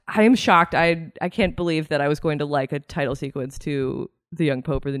 I am shocked. I can't believe that I was going to like a title sequence to the Young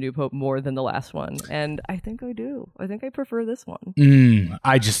Pope or the New Pope more than the last one. And I think I do. I think I prefer this one.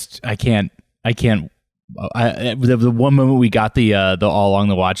 I can't. The one moment we got the All Along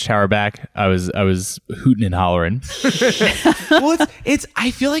the Watchtower back, I was hooting and hollering. Well, it's I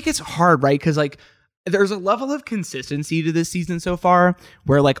feel like it's hard, right? Because like there's a level of consistency to this season so far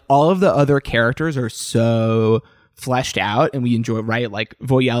where like all of the other characters are so fleshed out and we enjoy, right? Like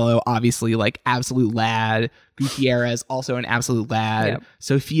Voyello, obviously like absolute lad. Gutierrez, also an absolute lad. Yep.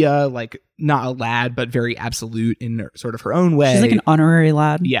 Sophia, like not a lad, but very absolute in sort of her own way. She's like an honorary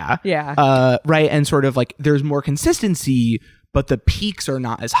lad. Yeah. Yeah. Right. And sort of like there's more consistency, but the peaks are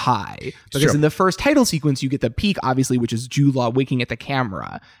not as high. Because in the first title sequence, you get the peak, obviously, which is Jude Law winking at the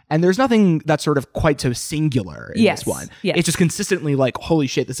camera. And there's nothing that's sort of quite so singular in this one. Yes. It's just consistently like, holy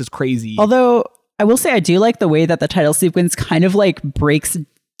shit, this is crazy. Although I will say I do like the way that the title sequence kind of like breaks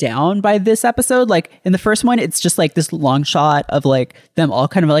down by this episode. Like in the first one, it's just like this long shot of like them all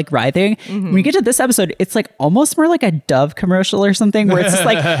kind of like writhing. When you get to this episode, it's like almost more like a Dove commercial or something, where it's just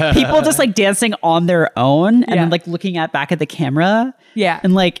like people just like dancing on their own and then like looking back at the camera. Yeah.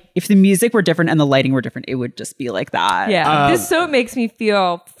 And like if the music were different and the lighting were different, it would just be like that. Yeah. This so makes me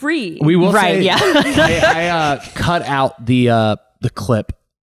feel free. We will Right, say, yeah. I cut out the clip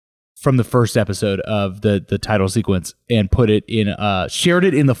from the first episode of the title sequence and put it in shared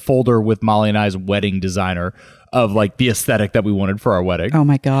it in the folder with Molly and I's wedding designer of like the aesthetic that we wanted for our wedding. Oh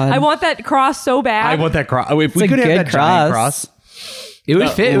my God. I want that cross so bad. I want that cross. Oh, if we a could have good that giant cross. cross. it would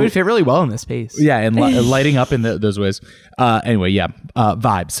fit. It would fit really well in this space. Yeah, and lighting up in those ways. Anyway, yeah,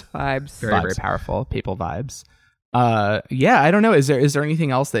 vibes. Vibes. Very, very powerful. Papal vibes. Yeah, I don't know. Is there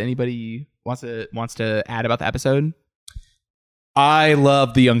anything else that anybody wants to add about the episode? I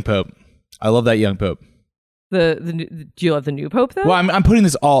love the young pope. I love that young pope. Do you love the new pope though? Well, I'm putting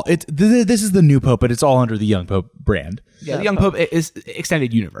this all. This is the new pope, but it's all under the young pope brand. Yeah, the young pope is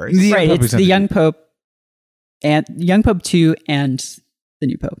extended universe. Right. It's the young Pope and young Pope 2 and the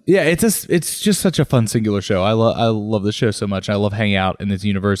new Pope. Yeah, it's just such a fun singular show. I love the show so much. I love hanging out in this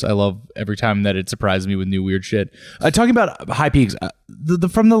universe. I love every time that it surprises me with new weird shit. Talking about high peaks,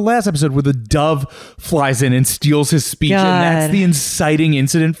 from the last episode where the dove flies in and steals his speech, God. and that's the inciting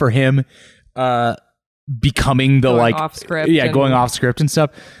incident for him becoming the Going off script going off script and stuff.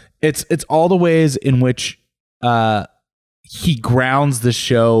 It's all the ways in which he grounds the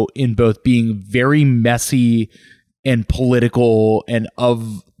show in both being very messy and political and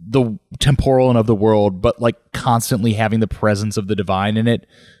of the temporal and of the world, but like constantly having the presence of the divine in it,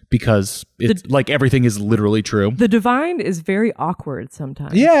 because it's like everything is literally true. The divine is very awkward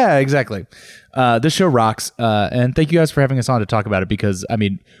sometimes. Yeah, exactly. This show rocks, and thank you guys for having us on to talk about it, because I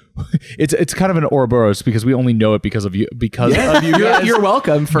mean, it's kind of an Ouroboros because we only know it because of you. Because of you guys. You're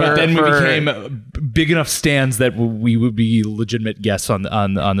welcome. But then we became big enough stands that we would be legitimate guests on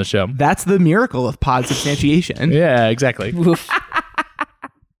the show. That's the miracle of pod substantiation. Yeah, exactly.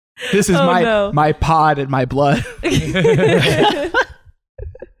 This is my pod and my blood.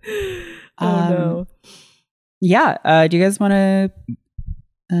 No. Yeah. Do you guys want to,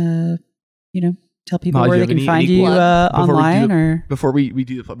 tell people Molly, where do they you can have find any you online, or? Before we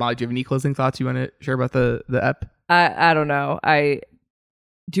do the Molly, do you have any closing thoughts you want to share about the ep? I don't know.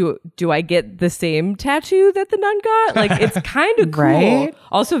 Do I get the same tattoo that the nun got? Like, it's kind of cool. Right?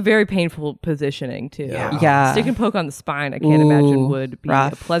 Also very painful positioning too. Yeah. Stick and poke on the spine, I can't imagine would be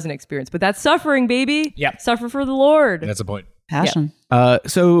rough. a pleasant experience. But that's suffering, baby. Yep. Suffer for the Lord. That's the point. Passion.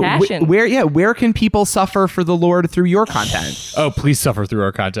 So Passion. where can people suffer for the Lord through your content? Oh, please suffer through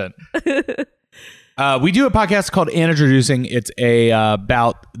our content. We do a podcast called Introducing. It's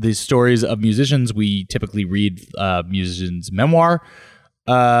about the stories of musicians. We typically read musicians' memoir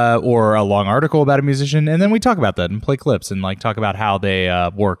or a long article about a musician, and then we talk about that and play clips and like talk about how they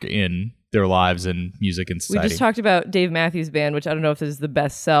work in their lives and music and We society. just talked about Dave Matthews Band, which I don't know if this is the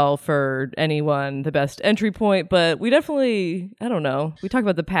best sell for anyone, the best entry point, but we definitely, I don't know. We talk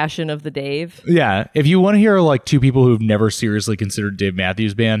about the passion of the Dave. Yeah, if you want to hear like two people who've never seriously considered Dave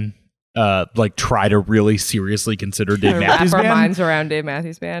Matthews Band, like try to really seriously consider Dave Wrap Matthews our Band. minds around Dave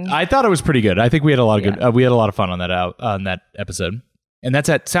Matthews Band. I thought it was pretty good. I think we had a lot of good. We had a lot of fun on that episode, and that's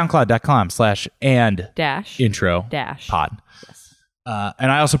at soundcloud.com/and-intro Dash. pod.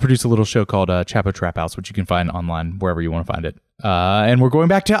 And I also produce a little show called Chapo Trap House, which you can find online wherever you want to find it. And we're going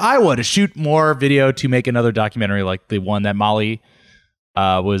back to Iowa to shoot more video to make another documentary like the one that Molly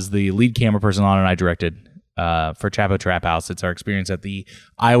was the lead camera person on and I directed for Chapo Trap House. It's our experience at the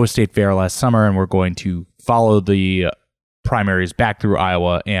Iowa State Fair last summer, and we're going to follow the primaries back through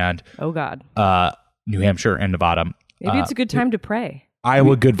Iowa and Oh, God. New Hampshire and Nevada. Maybe it's a good time to pray.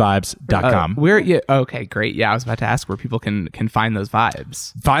 IowaGoodVibes.com. Okay, great. Yeah, I was about to ask where people can find those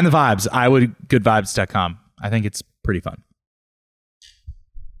vibes. Find the vibes. IowaGoodVibes.com. I think it's pretty fun.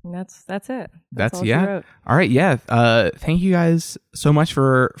 And that's it. That's all she yeah. wrote. All right, yeah. Thank you guys so much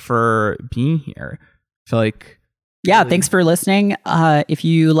for being here. I feel like Yeah, thanks for listening. If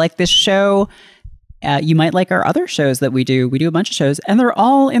you like this show, you might like our other shows that we do. We do a bunch of shows, and they're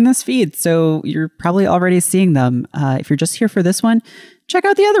all in this feed, so you're probably already seeing them. If you're just here for this one, check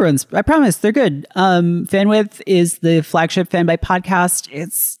out the other ones. I promise, they're good. Fanwidth is the flagship Fanbyte podcast.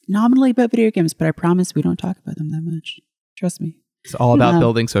 It's nominally about video games, but I promise we don't talk about them that much. Trust me. it's all about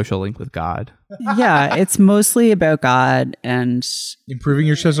building social link with God. Yeah, it's mostly about God and Improving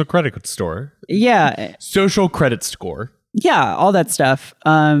your social credit score. yeah, Social credit score. yeah, all that stuff.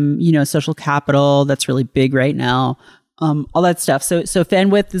 Social capital, that's really big right now. All that stuff. So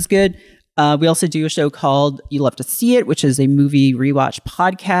Fanwidth is good. We also do a show called You Love to See It, which is a movie rewatch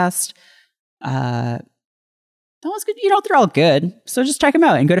podcast. That one's good. They're all good. So just check them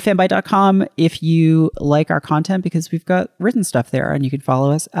out and go to fanbyte.com if you like our content, because we've got written stuff there, and you can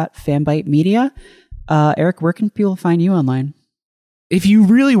follow us at Fanbyte Media. Eric, where can people find you online? If you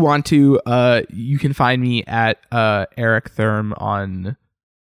really want to, you can find me at Eric Therm on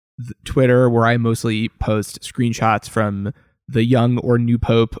Twitter, where I mostly post screenshots from the young or new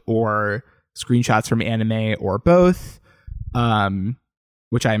pope, or screenshots from anime, or both.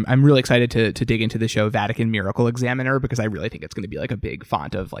 Which I'm really excited to dig into the show Vatican Miracle Examiner, because I really think it's going to be like a big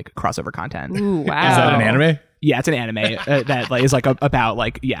font of like crossover content. Ooh, wow. Is that an anime? Yeah, it's an anime that like is like about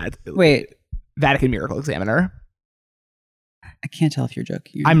like Wait, Vatican Miracle Examiner. I can't tell if you're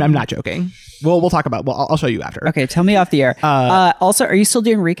joking. I'm not joking. We'll talk about. Well, I'll show you after. Okay, tell me off the air. Also, are you still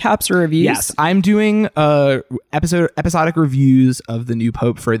doing recaps or reviews? Yes, I'm doing episodic reviews of the new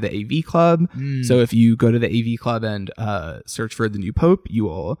pope for the AV Club. So if you go to the AV Club and search for the new pope, you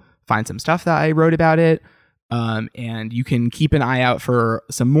will find some stuff that I wrote about it. And you can keep an eye out for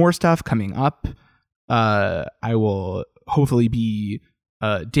some more stuff coming up. I will hopefully be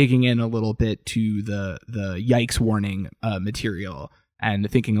digging in a little bit to the yikes warning material and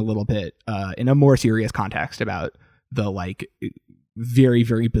thinking a little bit in a more serious context about the like very,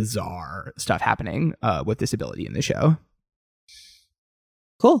 very bizarre stuff happening with disability in the show.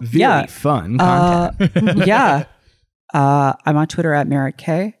 Cool. Very fun content. Yeah. I'm on Twitter at Merritt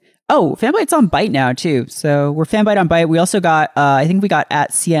K. Oh, Fanbyte's on Byte now too. So we're Fanbyte on Byte. We also got, I think we got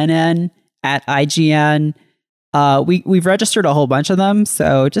at CNN, at IGN. We've registered a whole bunch of them.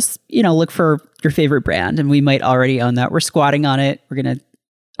 So just, look for your favorite brand and we might already own that. We're squatting on it. We're going to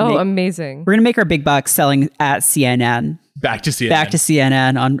amazing. We're going to make our big bucks selling at CNN. Back to CNN. Back to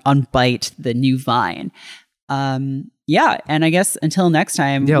CNN on Byte, the new Vine. Yeah, and I guess until next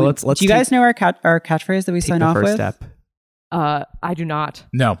time. Yeah, let's. Do you guys know our catchphrase that we sign off with? Step. I do not.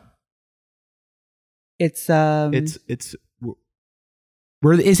 No. It's is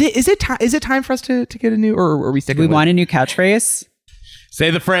it time for us to get a new, or are we sticking? We want a new catchphrase.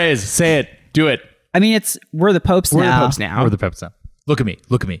 Say the phrase. Say it. Do it. I mean, we're the popes now. We're the popes now. We're the popes now. Look at me.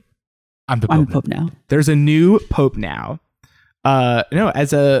 I'm the pope now. There's a new pope now. No,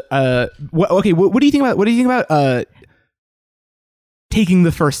 as what do you think about taking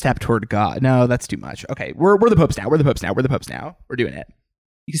the first step toward God? No, that's too much. Okay, we're the popes now. We're the popes now. We're the popes now. We're doing it.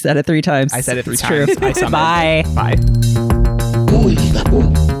 You said it 3 times. I said it 3 It's times. True. I summoned. Bye. Bye. Who is the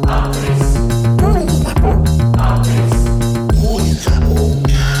Pope?